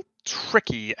little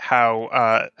tricky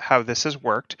how this has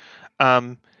worked.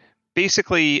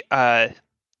 Basically,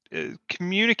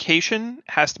 communication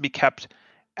has to be kept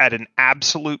at an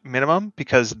absolute minimum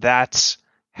because that's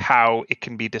how it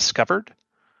can be discovered.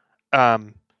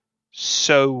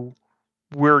 So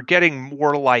we're getting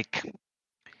more like,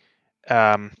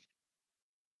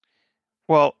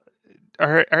 well,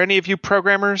 are any of you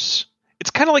programmers? It's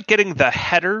kind of like getting the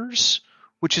headers,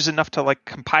 which is enough to like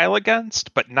compile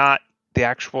against, but not the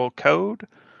actual code.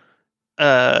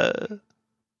 We're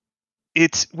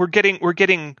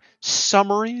getting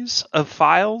summaries of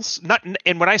files.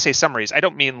 And when I say summaries, I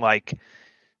don't mean like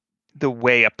the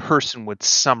way a person would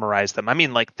summarize them. I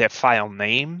mean like their file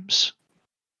names,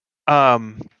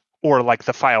 or like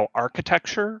the file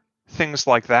architecture, things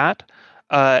like that.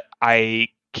 I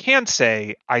can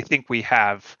say I think we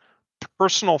have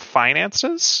personal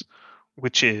finances,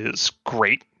 which is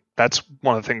great. That's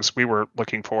one of the things we were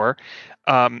looking for.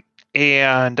 And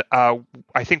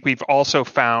I think we've also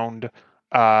found,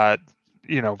 a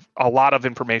lot of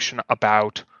information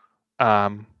about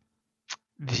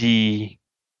the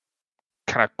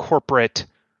kind of corporate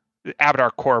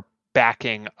Abadar Corp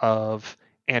backing of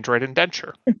Android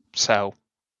Indenture. So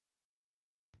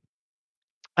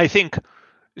I think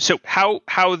so.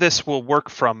 How this will work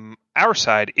from our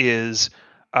side is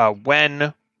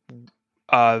when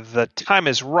the time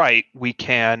is right, we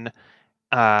can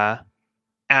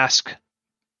ask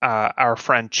our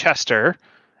friend Chester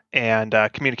and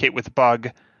communicate with Bug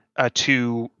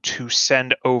to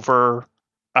send over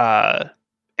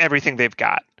everything they've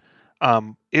got.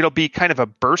 It'll be kind of a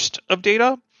burst of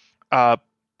data,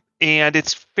 and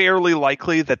it's fairly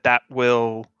likely that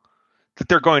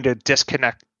they're going to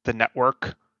disconnect the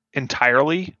network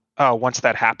entirely once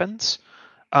that happens.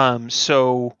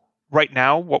 So right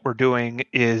now, what we're doing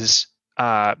is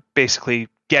basically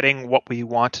getting what we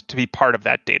want to be part of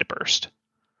that data burst.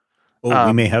 Oh,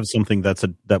 we may have something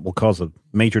that will cause a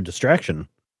major distraction.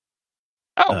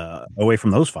 Away from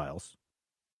those files.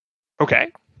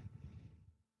 Okay.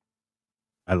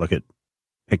 I look at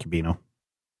Hecubino.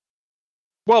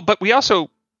 Well, but we also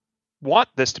want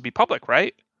this to be public,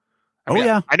 right?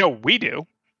 Yeah. I know we do.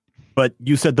 But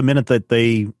you said the minute that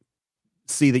they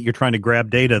see that you're trying to grab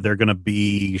data, they're going to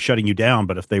be shutting you down.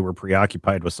 But if they were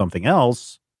preoccupied with something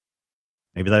else,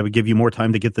 maybe that would give you more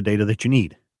time to get the data that you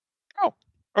need. Oh,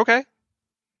 okay.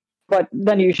 But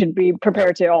then you should be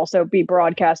prepared to also be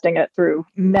broadcasting it through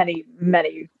many,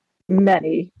 many,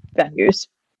 many venues.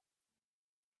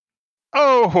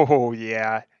 Oh,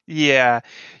 yeah. Yeah.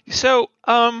 So,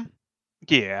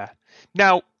 yeah.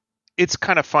 Now, it's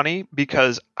kind of funny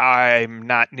because I'm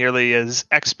not nearly as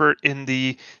expert in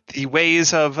the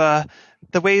ways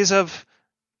of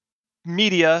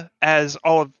media as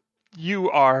all of you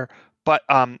are, but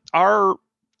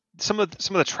some of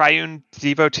the Triune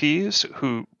devotees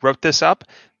who wrote this up,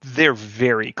 they're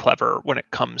very clever when it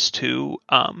comes to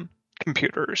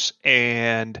computers,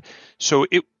 and so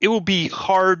it will be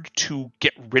hard to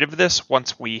get rid of this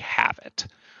once we have it.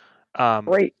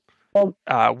 Great. Well,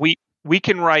 we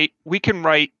can write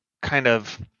kind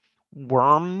of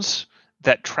worms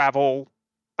that travel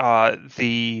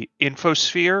the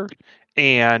infosphere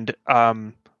and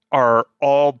are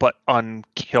all but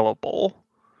unkillable.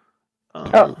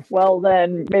 Well,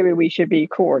 then maybe we should be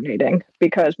coordinating,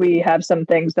 because we have some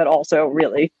things that also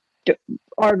really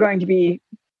are going to be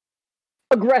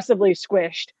aggressively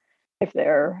squished if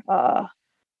they're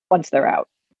once they're out.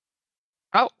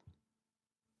 Oh,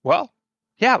 well,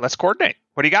 yeah, let's coordinate.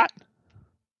 What do you got?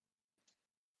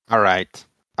 All right.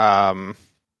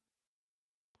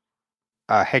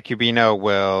 Hecubino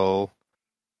will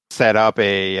set up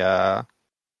a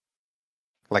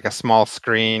small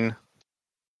screen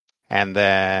and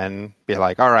then be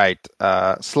like, all right,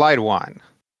 slide 1.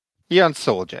 He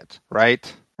unsold it,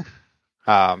 right?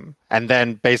 And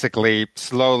then basically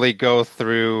slowly go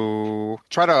through,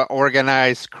 try to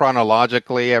organize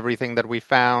chronologically everything that we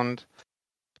found,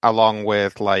 along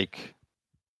with the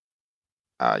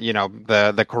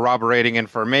corroborating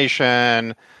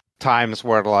information, times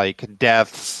where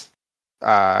deaths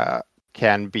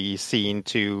can be seen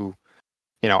to,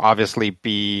 obviously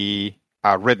be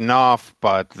written off,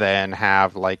 but then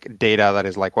have data that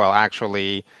is well,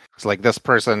 actually, it's this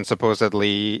person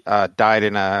supposedly died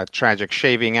in a tragic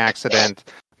shaving accident,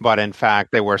 but in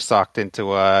fact they were sucked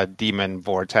into a demon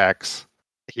vortex.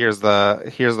 Here's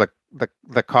the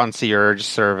concierge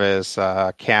service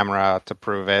camera to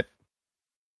prove it.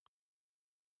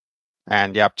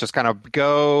 And yep, just kind of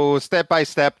go step by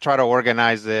step, try to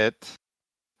organize it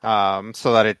so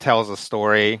that it tells a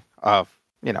story of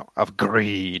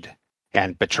greed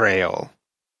and betrayal.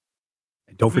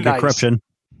 Don't forget corruption.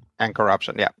 And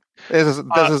corruption. Yeah, this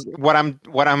is what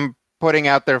I'm putting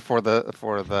out there for the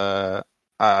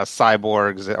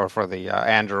cyborgs, or for the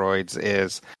androids,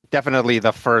 is definitely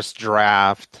the first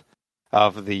draft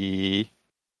of the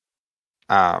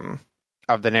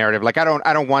narrative. I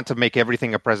don't want to make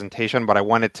everything a presentation, but I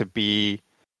want it to be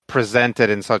presented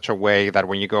in such a way that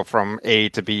when you go from A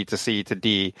to B to C to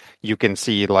D, you can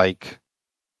see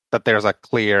that there's a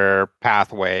clear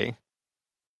pathway.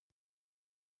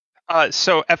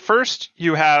 So at first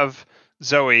you have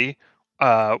Zoe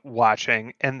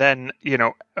watching, and then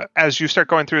as you start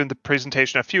going through the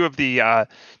presentation, a few of the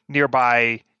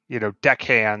nearby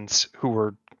deckhands who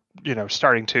were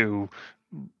starting to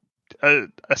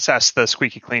assess the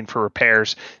squeaky clean for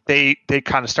repairs, they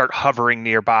kind of start hovering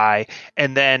nearby,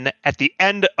 and then at the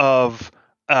end of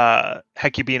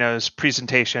Hecubino's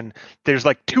presentation, there's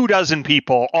 24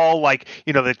 people, all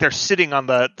they're sitting on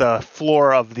the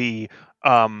floor of the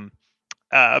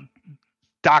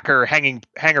Docker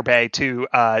hangar bay to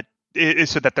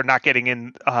so that they're not getting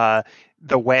in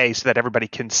the way, so that everybody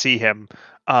can see him.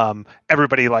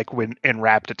 Everybody in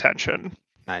rapt attention.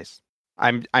 Nice.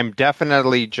 I'm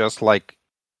definitely just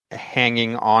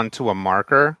hanging on to a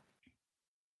marker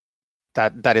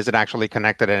that isn't actually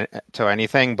connected to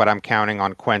anything, but I'm counting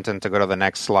on Quentin to go to the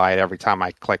next slide every time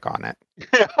I click on it.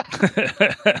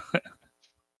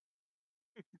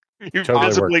 You totally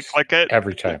visibly click it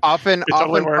every time. Often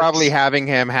probably having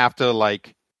him have to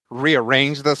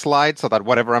rearrange the slide so that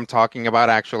whatever I'm talking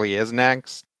about actually is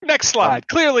next. Next slide.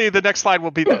 Clearly, the next slide will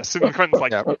be this. And Quentin's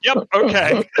yep,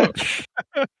 okay.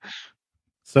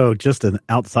 So just an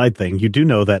outside thing, you do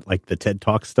know that like the TED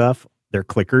Talk stuff, their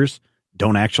clickers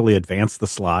don't actually advance the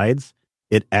slides.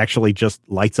 It actually just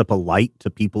lights up a light to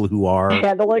people who are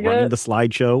Handling running it. the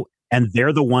slideshow, and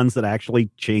they're the ones that actually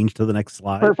change to the next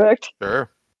slide. Perfect.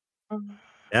 Sure.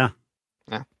 Yeah.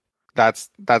 Yeah. That's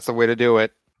the way to do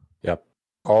it. Yep.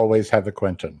 Always have the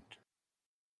Quentin.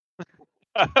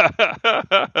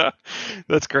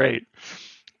 That's great.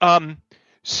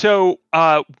 So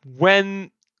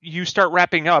when you start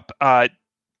wrapping up,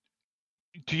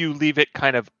 do you leave it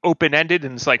kind of open-ended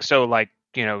and it's like, so like,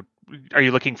 you know, are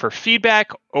you looking for feedback,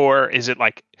 or is it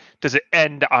like, does it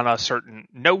end on a certain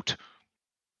note?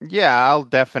 Yeah, I'll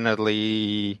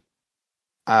definitely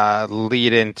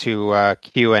lead into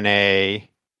Q&A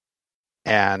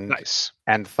and Nice.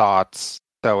 and thoughts.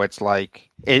 So it's like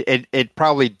it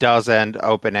probably does end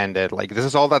open-ended. Like, this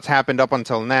is all that's happened up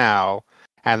until now,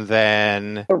 and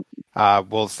then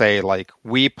we'll say like,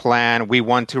 we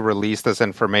want to release this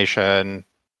information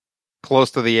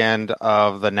close to the end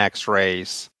of the next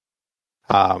race.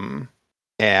 And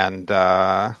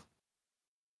yeah,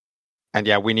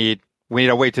 we need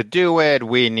a way to do it.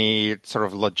 We need sort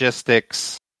of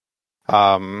logistics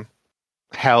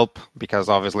help, because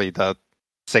obviously the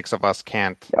 6 of us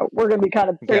can't Yeah, we're going to be kind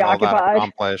of get all that preoccupied.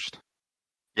 accomplished.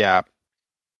 Yeah.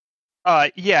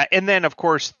 Yeah, and then of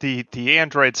course the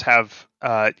androids have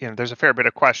there's a fair bit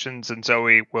of questions, and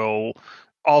Zoe will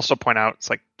also point out, it's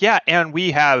like, yeah, and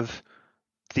we have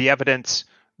the evidence,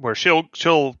 where she'll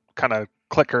kind of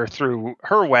clicker through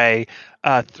her way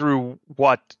through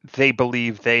what they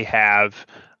believe they have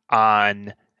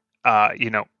on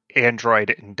Android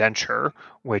indenture,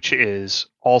 which is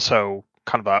also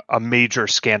kind of a major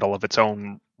scandal of its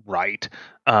own right.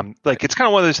 Like, it's kind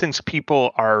of one of those things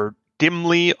people are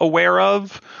dimly aware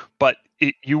of, but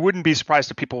you wouldn't be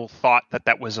surprised if people thought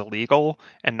that was illegal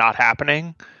and not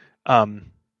happening.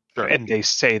 Sure. And they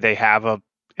say they have an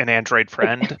android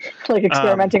friend. Like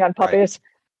experimenting on puppies.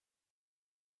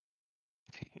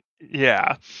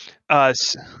 Yeah.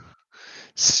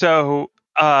 So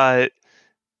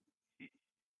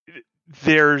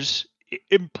there's,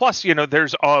 plus,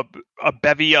 there's a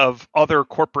bevy of other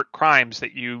corporate crimes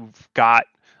that you've got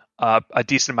a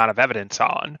decent amount of evidence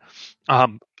on.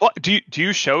 Do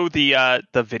you show the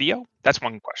video? That's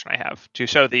one question I have. Do you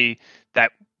show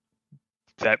that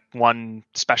one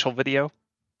special video?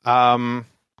 I'll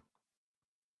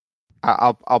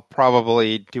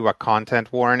probably do a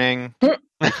content warning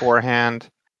beforehand,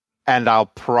 and I'll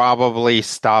probably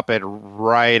stop it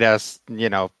right as,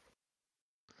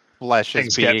 flesh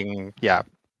is being,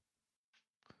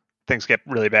 things get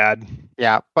really bad.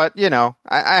 Yeah, but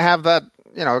I have that,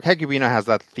 Hegubino has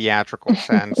that theatrical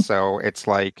sense, so it's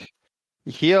like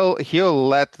he'll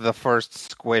let the first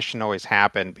squish noise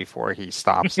happen before he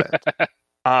stops it.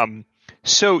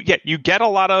 So yeah, you get a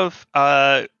lot of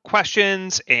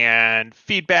questions and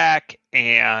feedback,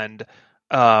 and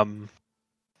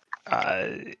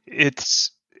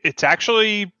it's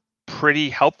actually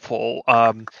pretty helpful.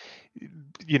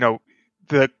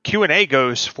 The Q&A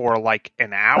goes for like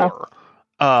an hour.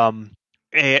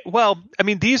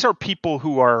 These are people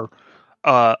who are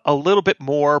a little bit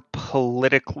more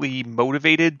politically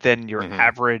motivated than your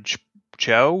average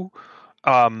Joe.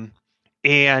 But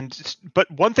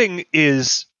one thing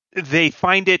is, they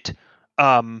find it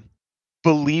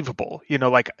believable.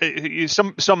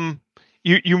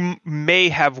 You may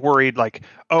have worried, like,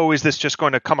 oh, is this just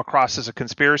going to come across as a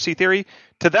conspiracy theory?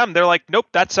 To them, they're like, nope,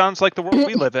 that sounds like the world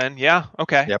we live in. Yeah,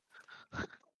 okay. Yep.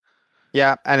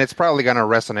 Yeah, and it's probably going to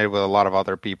resonate with a lot of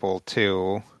other people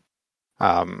too,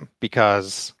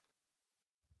 because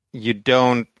you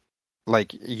don't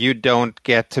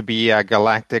get to be a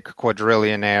galactic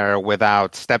quadrillionaire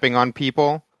without stepping on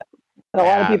people. And a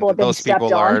lot of people have been stepped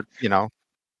on.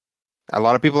 A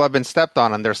lot of people have been stepped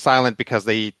on, and they're silent because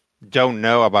they don't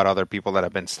know about other people that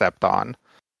have been stepped on.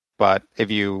 But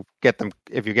if you get them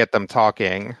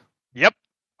talking, yep,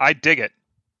 I dig it.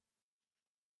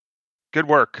 Good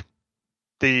work.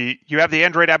 You have the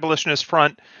Android Abolitionist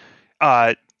Front.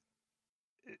 I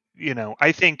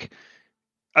think,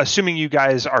 assuming you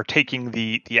guys are taking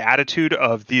the attitude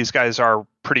of these guys are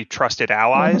pretty trusted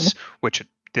allies, which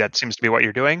that seems to be what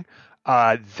you're doing,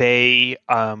 they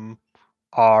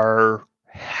are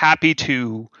happy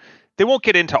to. They won't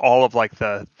get into all of like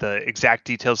the exact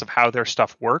details of how their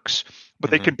stuff works, but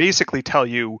they can basically tell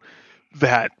you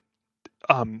that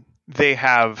they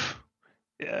have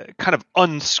kind of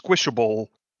unsquishable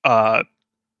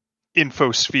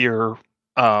infosphere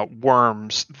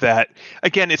worms that,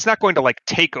 again, it's not going to like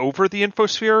take over the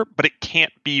infosphere, but it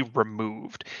can't be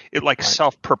removed. It like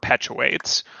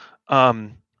self-perpetuates.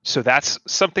 So that's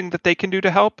something that they can do to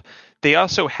help. They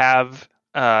also have,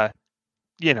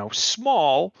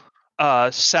 small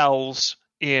cells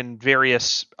in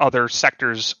various other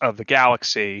sectors of the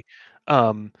galaxy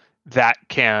that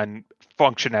can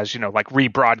function as, like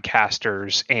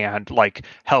rebroadcasters and like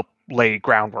help lay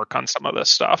groundwork on some of this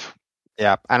stuff.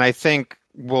 Yeah, and I think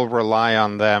we'll rely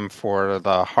on them for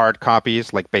the hard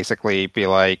copies. Like basically be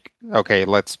like, okay,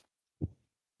 let's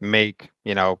make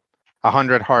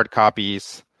 100 hard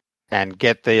copies and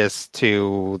get this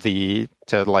to the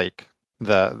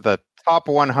top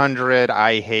 100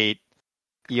 I hate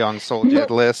Eon Soljit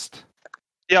list.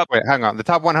 Yep. Wait, hang on. The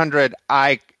top 100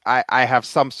 I have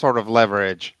some sort of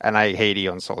leverage and I hate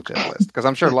Eon Soljit list because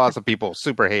I'm sure lots of people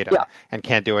super hate it and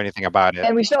can't do anything about it.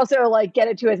 And we should also like get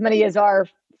it to as many as our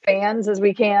fans as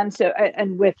we can. So,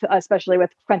 and with especially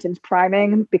with Quentin's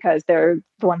priming, because they're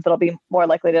the ones that'll be more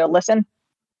likely to listen.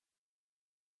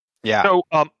 Yeah. So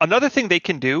another thing they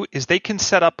can do is they can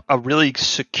set up a really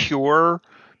secure,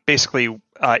 basically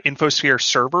Infosphere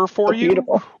server for you,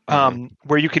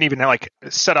 where you can even like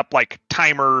set up like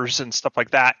timers and stuff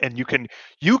like that, and you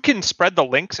can spread the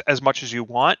links as much as you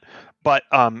want, but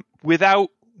without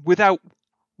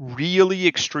really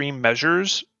extreme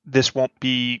measures, this won't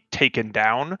be taken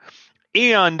down.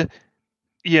 And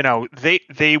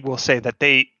they will say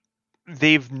that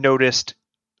they've noticed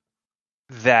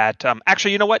that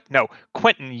actually, you know what? No,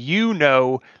 Quentin,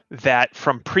 that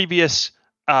from previous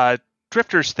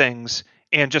Drifters things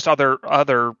and just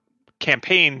other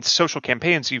campaigns, social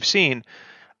campaigns you've seen,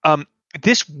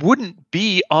 this wouldn't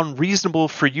be unreasonable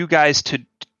for you guys to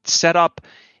set up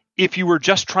if you were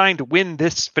just trying to win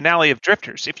this finale of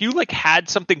Drifters. If you like had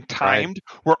something timed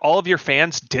where all of your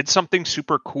fans did something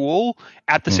super cool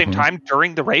at the same time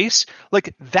during the race,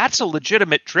 like that's a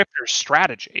legitimate Drifters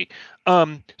strategy.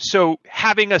 So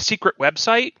having a secret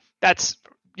website, that's,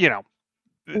 that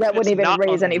wouldn't even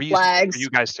raise any flags for you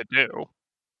guys to do.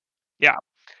 Yeah.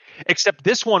 Except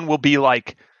this one will be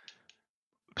like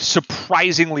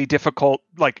surprisingly difficult,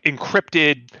 like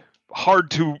encrypted, hard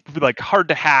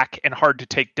to hack and hard to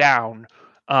take down.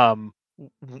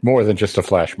 More than just a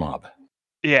flash mob.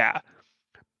 Yeah.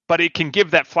 But it can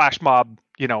give that flash mob,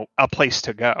 a place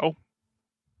to go.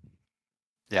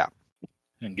 Yeah.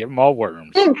 And give them all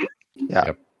worms. Yeah.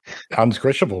 Yep.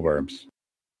 Unsquishable worms.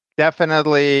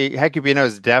 Definitely, Hecubino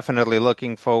is definitely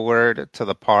looking forward to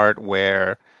the part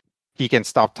where he can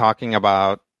stop talking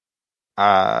about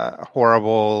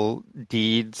horrible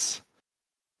deeds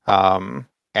and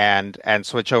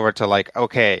switch over to like,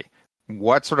 okay,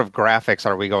 what sort of graphics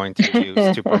are we going to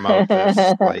use to promote this?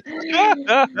 Like,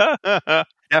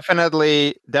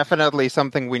 definitely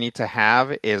something we need to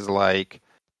have is like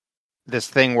this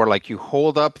thing where like you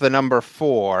hold up the number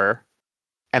 4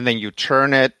 and then you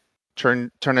turn it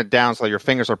down so your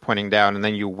fingers are pointing down, and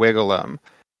then you wiggle them,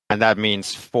 and that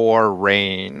means 4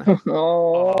 rain.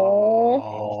 Oh.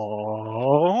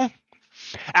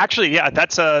 Actually, yeah,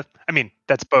 that's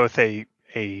both a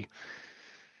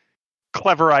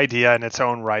clever idea in its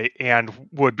own right, and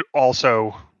would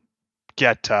also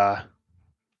get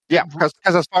because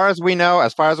as far as we know,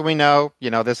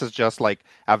 this is just like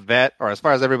a vet, or as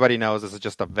far as everybody knows, this is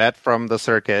just a vet from the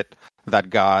circuit that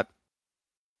got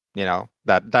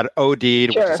that OD'd,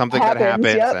 which is something that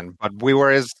happens, but we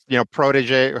were his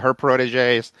her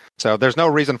proteges, so there's no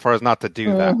reason for us not to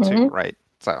do that too, right?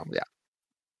 So yeah,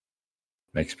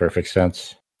 makes perfect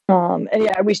sense. And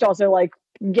yeah, we should also like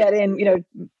get in,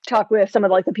 talk with some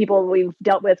of like the people we've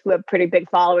dealt with who have pretty big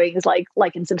followings,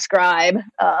 like and subscribe,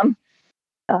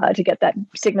 to get that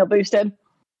signal boosted.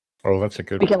 Oh, that's a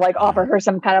good. We can like offer her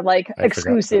some kind of like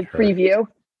exclusive preview.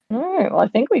 All right, well, I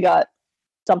think we got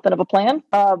something of a plan.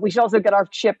 We should also get our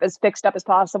ship as fixed up as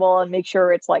possible and make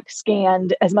sure it's like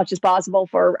scanned as much as possible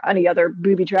for any other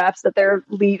booby traps that they're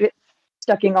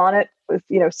stucking on it with,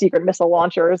 secret missile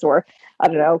launchers or, I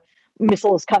don't know,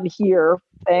 missiles come here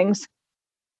things.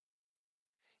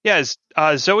 Yes,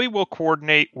 Zoe will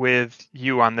coordinate with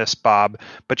you on this, Bob,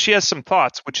 but she has some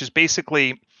thoughts, which is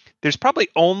basically there's probably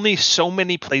only so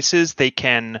many places they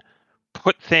can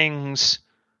put things.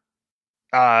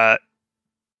 What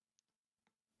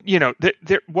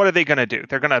are they going to do?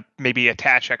 They're going to maybe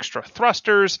attach extra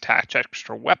thrusters, attach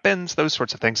extra weapons, those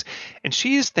sorts of things. And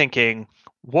she's thinking,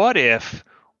 what if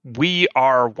we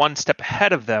are one step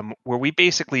ahead of them, where we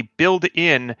basically build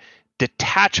in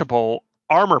detachable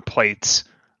armor plates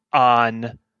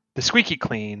on the Squeaky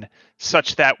Clean,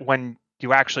 such that when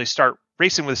you actually start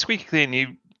racing with the Squeaky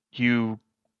Clean, you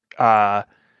have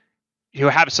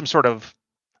some sort of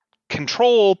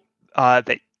control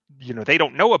that they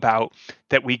don't know about,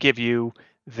 that we give you,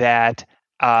 that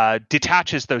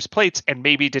detaches those plates and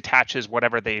maybe detaches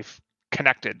whatever they've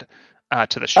connected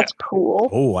to the ship. That's cool.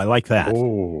 Oh, I like that.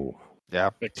 Oh, Yeah,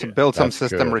 to build some That's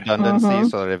system good. redundancy, Mhm.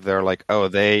 so that if they're like, oh,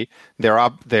 they've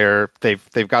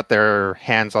got their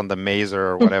hands on the mazer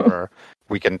or whatever,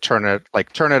 we can turn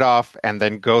it off and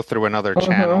then go through another Mhm.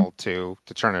 channel to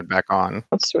turn it back on.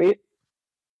 That's sweet.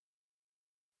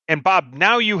 And Bob,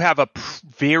 now you have a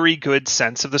very good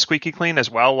sense of the squeaky clean as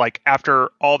well. Like after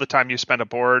all the time you spent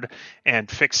aboard and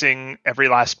fixing every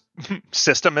last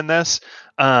system in this,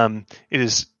 it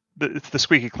is the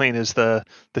squeaky clean is the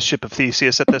ship of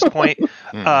Theseus at this point.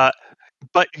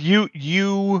 But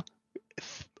you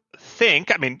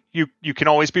think, I mean, you can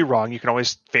always be wrong. You can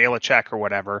always fail a check or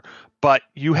whatever. But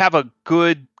you have a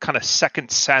good kind of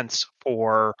second sense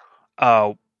for,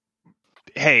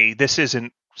 hey,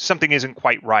 something isn't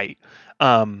quite right.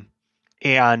 And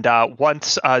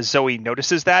once Zoe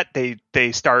notices that,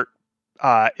 they start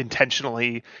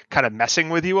intentionally kind of messing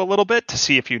with you a little bit to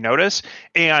see if you notice,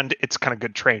 and it's kind of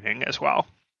good training as well.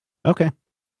 Okay.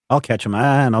 I'll catch him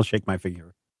and I'll shake my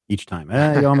figure each time.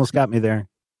 You almost got me there.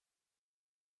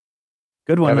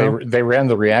 Good one, though. they ran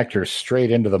the reactor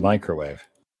straight into the microwave.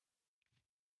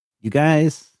 You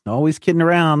guys, always kidding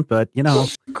around, but you know,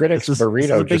 Critic's this is a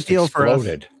burrito big just deal for us.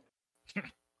 exploded.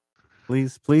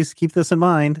 please keep this in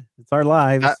mind. It's our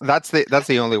lives. That's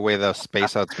the only way the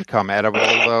space outs become edible,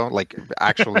 though. Like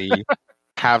actually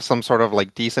have some sort of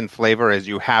like decent flavor, is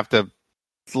you have to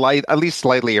at least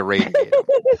slightly irradiate them.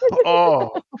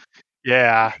 Oh,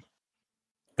 yeah.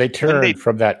 They turned they-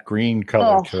 from that green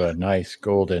color Oh. to a nice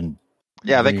golden.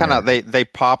 Yeah, they kind of greener. they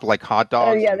pop like hot dogs.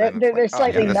 Oh, yeah, and then they're it's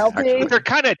like, slightly this is melty. actually- They're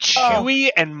kind of chewy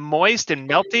and moist and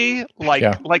melty, like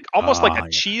Yeah. almost like Ah, a yeah.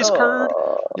 cheese curd.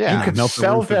 Oh, Yeah, You could Melt the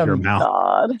sell roof of your them. mouth.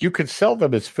 God. You could sell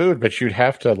them as food, but you'd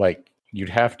have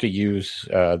to use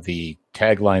the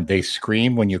tagline "They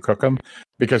scream when you cook them"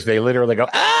 because they literally go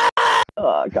ah.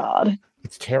 Oh, God.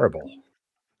 It's terrible,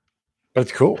 but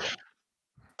it's cool.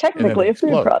 Technically a food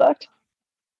explode. product.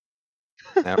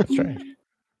 That's right.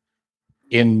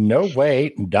 In no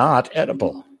way not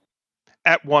edible.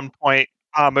 At one point,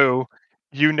 Amu,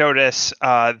 you notice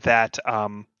that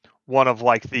one of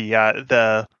like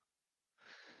the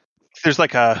there's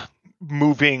like a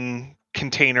moving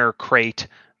container crate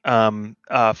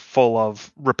full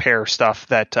of repair stuff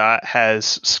that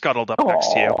has scuttled up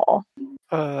next to you.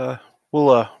 Aw.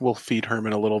 We'll feed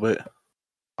Herman a little bit.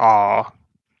 Aw.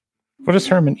 What does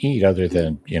Herman eat other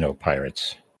than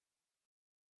pirates?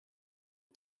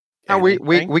 No,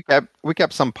 Anything? we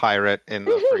kept some pirate in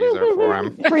the freezer for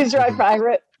him. Freeze-dried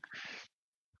pirate.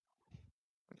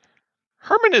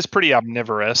 Herman is pretty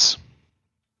omnivorous.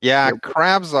 Yeah,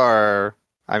 crabs are.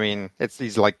 I mean,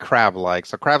 he's like crab-like,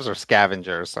 so crabs are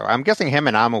scavengers. So I'm guessing him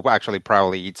and Amu actually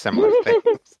probably eat similar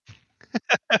things.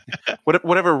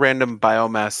 Whatever random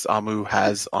biomass Amu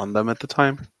has on them at the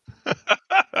time.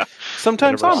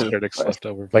 Sometimes Whatever Amu. critics left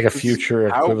over. Like a It's future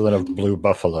how- equivalent of blue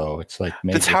buffalo. It's like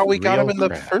made That's with how we got him real in the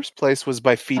crab. first place, was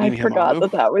by feeding I him forgot Amu.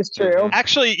 that was true.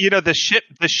 Actually, the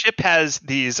ship has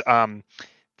these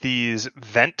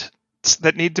vents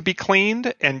that need to be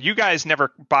cleaned, and you guys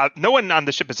never no one on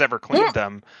the ship has ever cleaned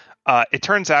them. It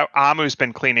turns out Amu's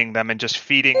been cleaning them and just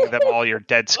feeding them all your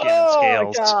dead skin and Oh,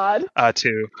 scales God.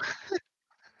 too.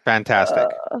 Fantastic.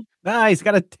 Nice,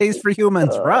 got a taste for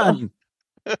humans. Run.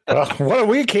 Well, what do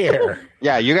we care?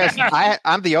 Yeah, you guys.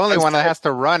 I'm the only one that has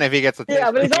to run if he gets a taste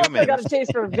Yeah, but for he's also humans. got a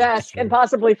taste for Vesk and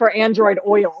possibly for android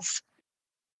oils.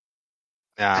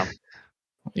 Yeah,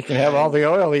 You can have all the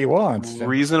oil he wants.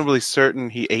 Reasonably certain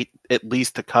he ate at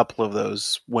least a couple of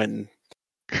those when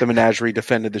the menagerie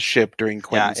defended the ship during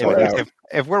yeah. Quentin's If-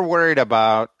 If we're worried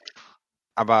about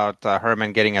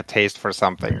Herman getting a taste for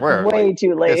something, we're Way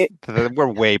too late.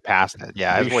 we're way past it.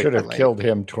 Yeah, we it's way should too have late. killed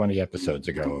him 20 episodes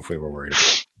ago if we were worried about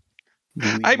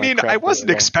it. I mean, I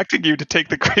wasn't expecting you to take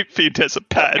the grapefruit as a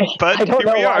pet, but I don't here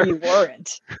know we why are. you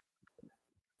weren't.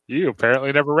 You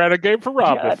apparently never ran a game for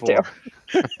Rob Yeah, before.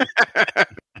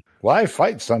 Why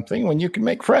fight something when you can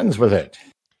make friends with it?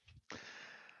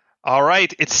 All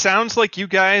right, it sounds like you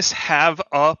guys have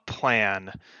a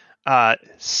plan.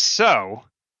 So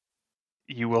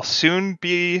you will soon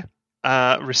be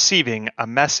receiving a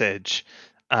message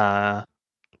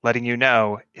letting you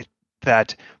know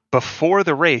that before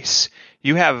the race,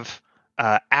 you have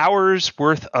hours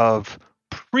worth of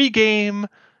pregame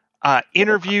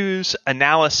interviews,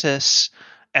 analysis,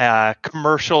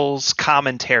 commercials,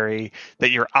 commentary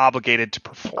that you're obligated to Of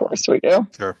perform. course we do.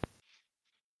 Sure.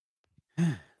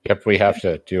 Yep, we have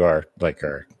to do our That's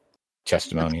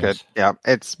testimonials. good. Yeah,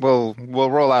 we'll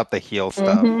roll out the heel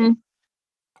stuff. Mhm.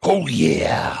 Oh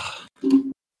yeah.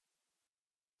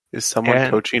 Is someone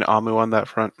coaching Amu on that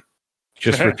front?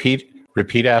 Just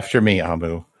repeat after me,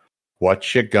 Amu.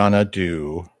 What you gonna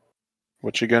do?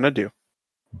 What you gonna do?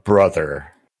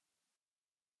 Brother.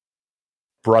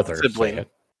 Sibling. Say it.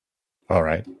 All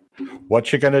right.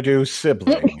 What you gonna do,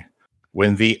 sibling?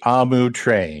 When the Amu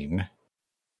train.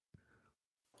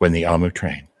 When the Amu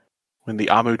train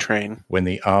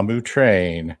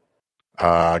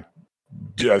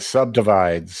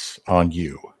subdivides on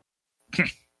you.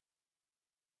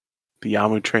 The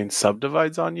Amu train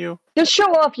subdivides on you? Just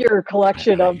show off your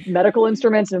collection of medical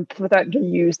instruments and put that to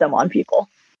use them on people.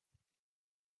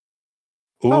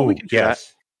 Ooh, we can do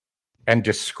yes. And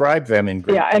describe them in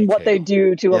great and what they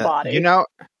detail. do to a body.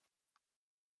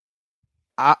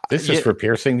 This is for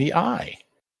piercing the eye.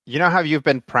 You know how you've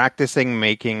been practicing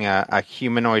making a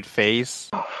humanoid face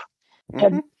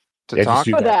Mm-hmm. to talk?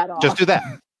 Just do that.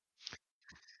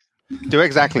 Do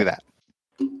exactly that.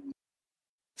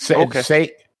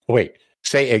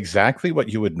 Say exactly what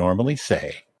you would normally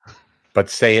say, but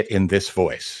say it in this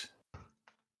voice.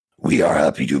 We are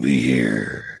happy to be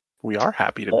here. We are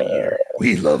happy to be here.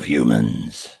 We love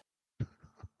humans.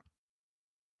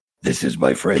 This is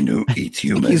my friend who eats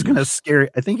humans.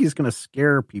 I think he's gonna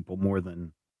scare people more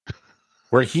than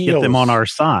we're heels. Get them on our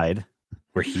side.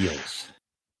 We're heels.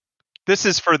 This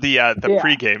is for the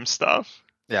pregame stuff.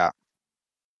 Yeah.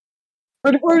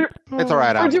 It's all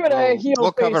right. We're doing a heel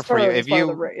we'll cover for you if you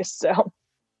the race. So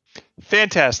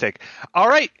fantastic. All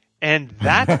right, and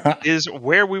that is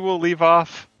where we will leave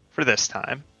off for this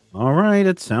time. All right.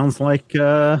 It sounds like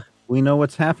we know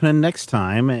what's happening next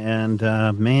time, and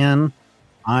man,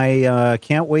 I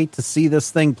can't wait to see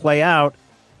this thing play out.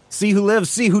 See who lives,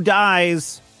 see who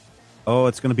dies. Oh,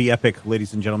 it's going to be epic,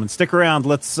 ladies and gentlemen. Stick around.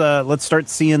 Let's start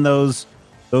seeing those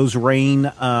rain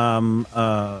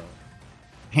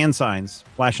hand signs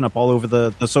flashing up all over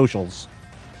the socials.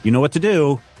 You know what to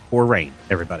do for rain,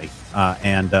 everybody.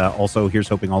 And also, here's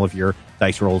hoping all of your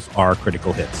dice rolls are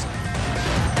critical hits.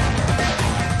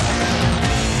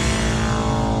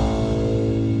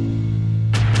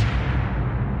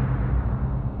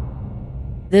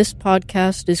 This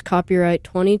podcast is copyright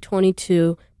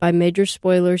 2022 by Major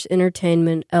Spoilers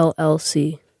Entertainment,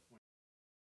 LLC.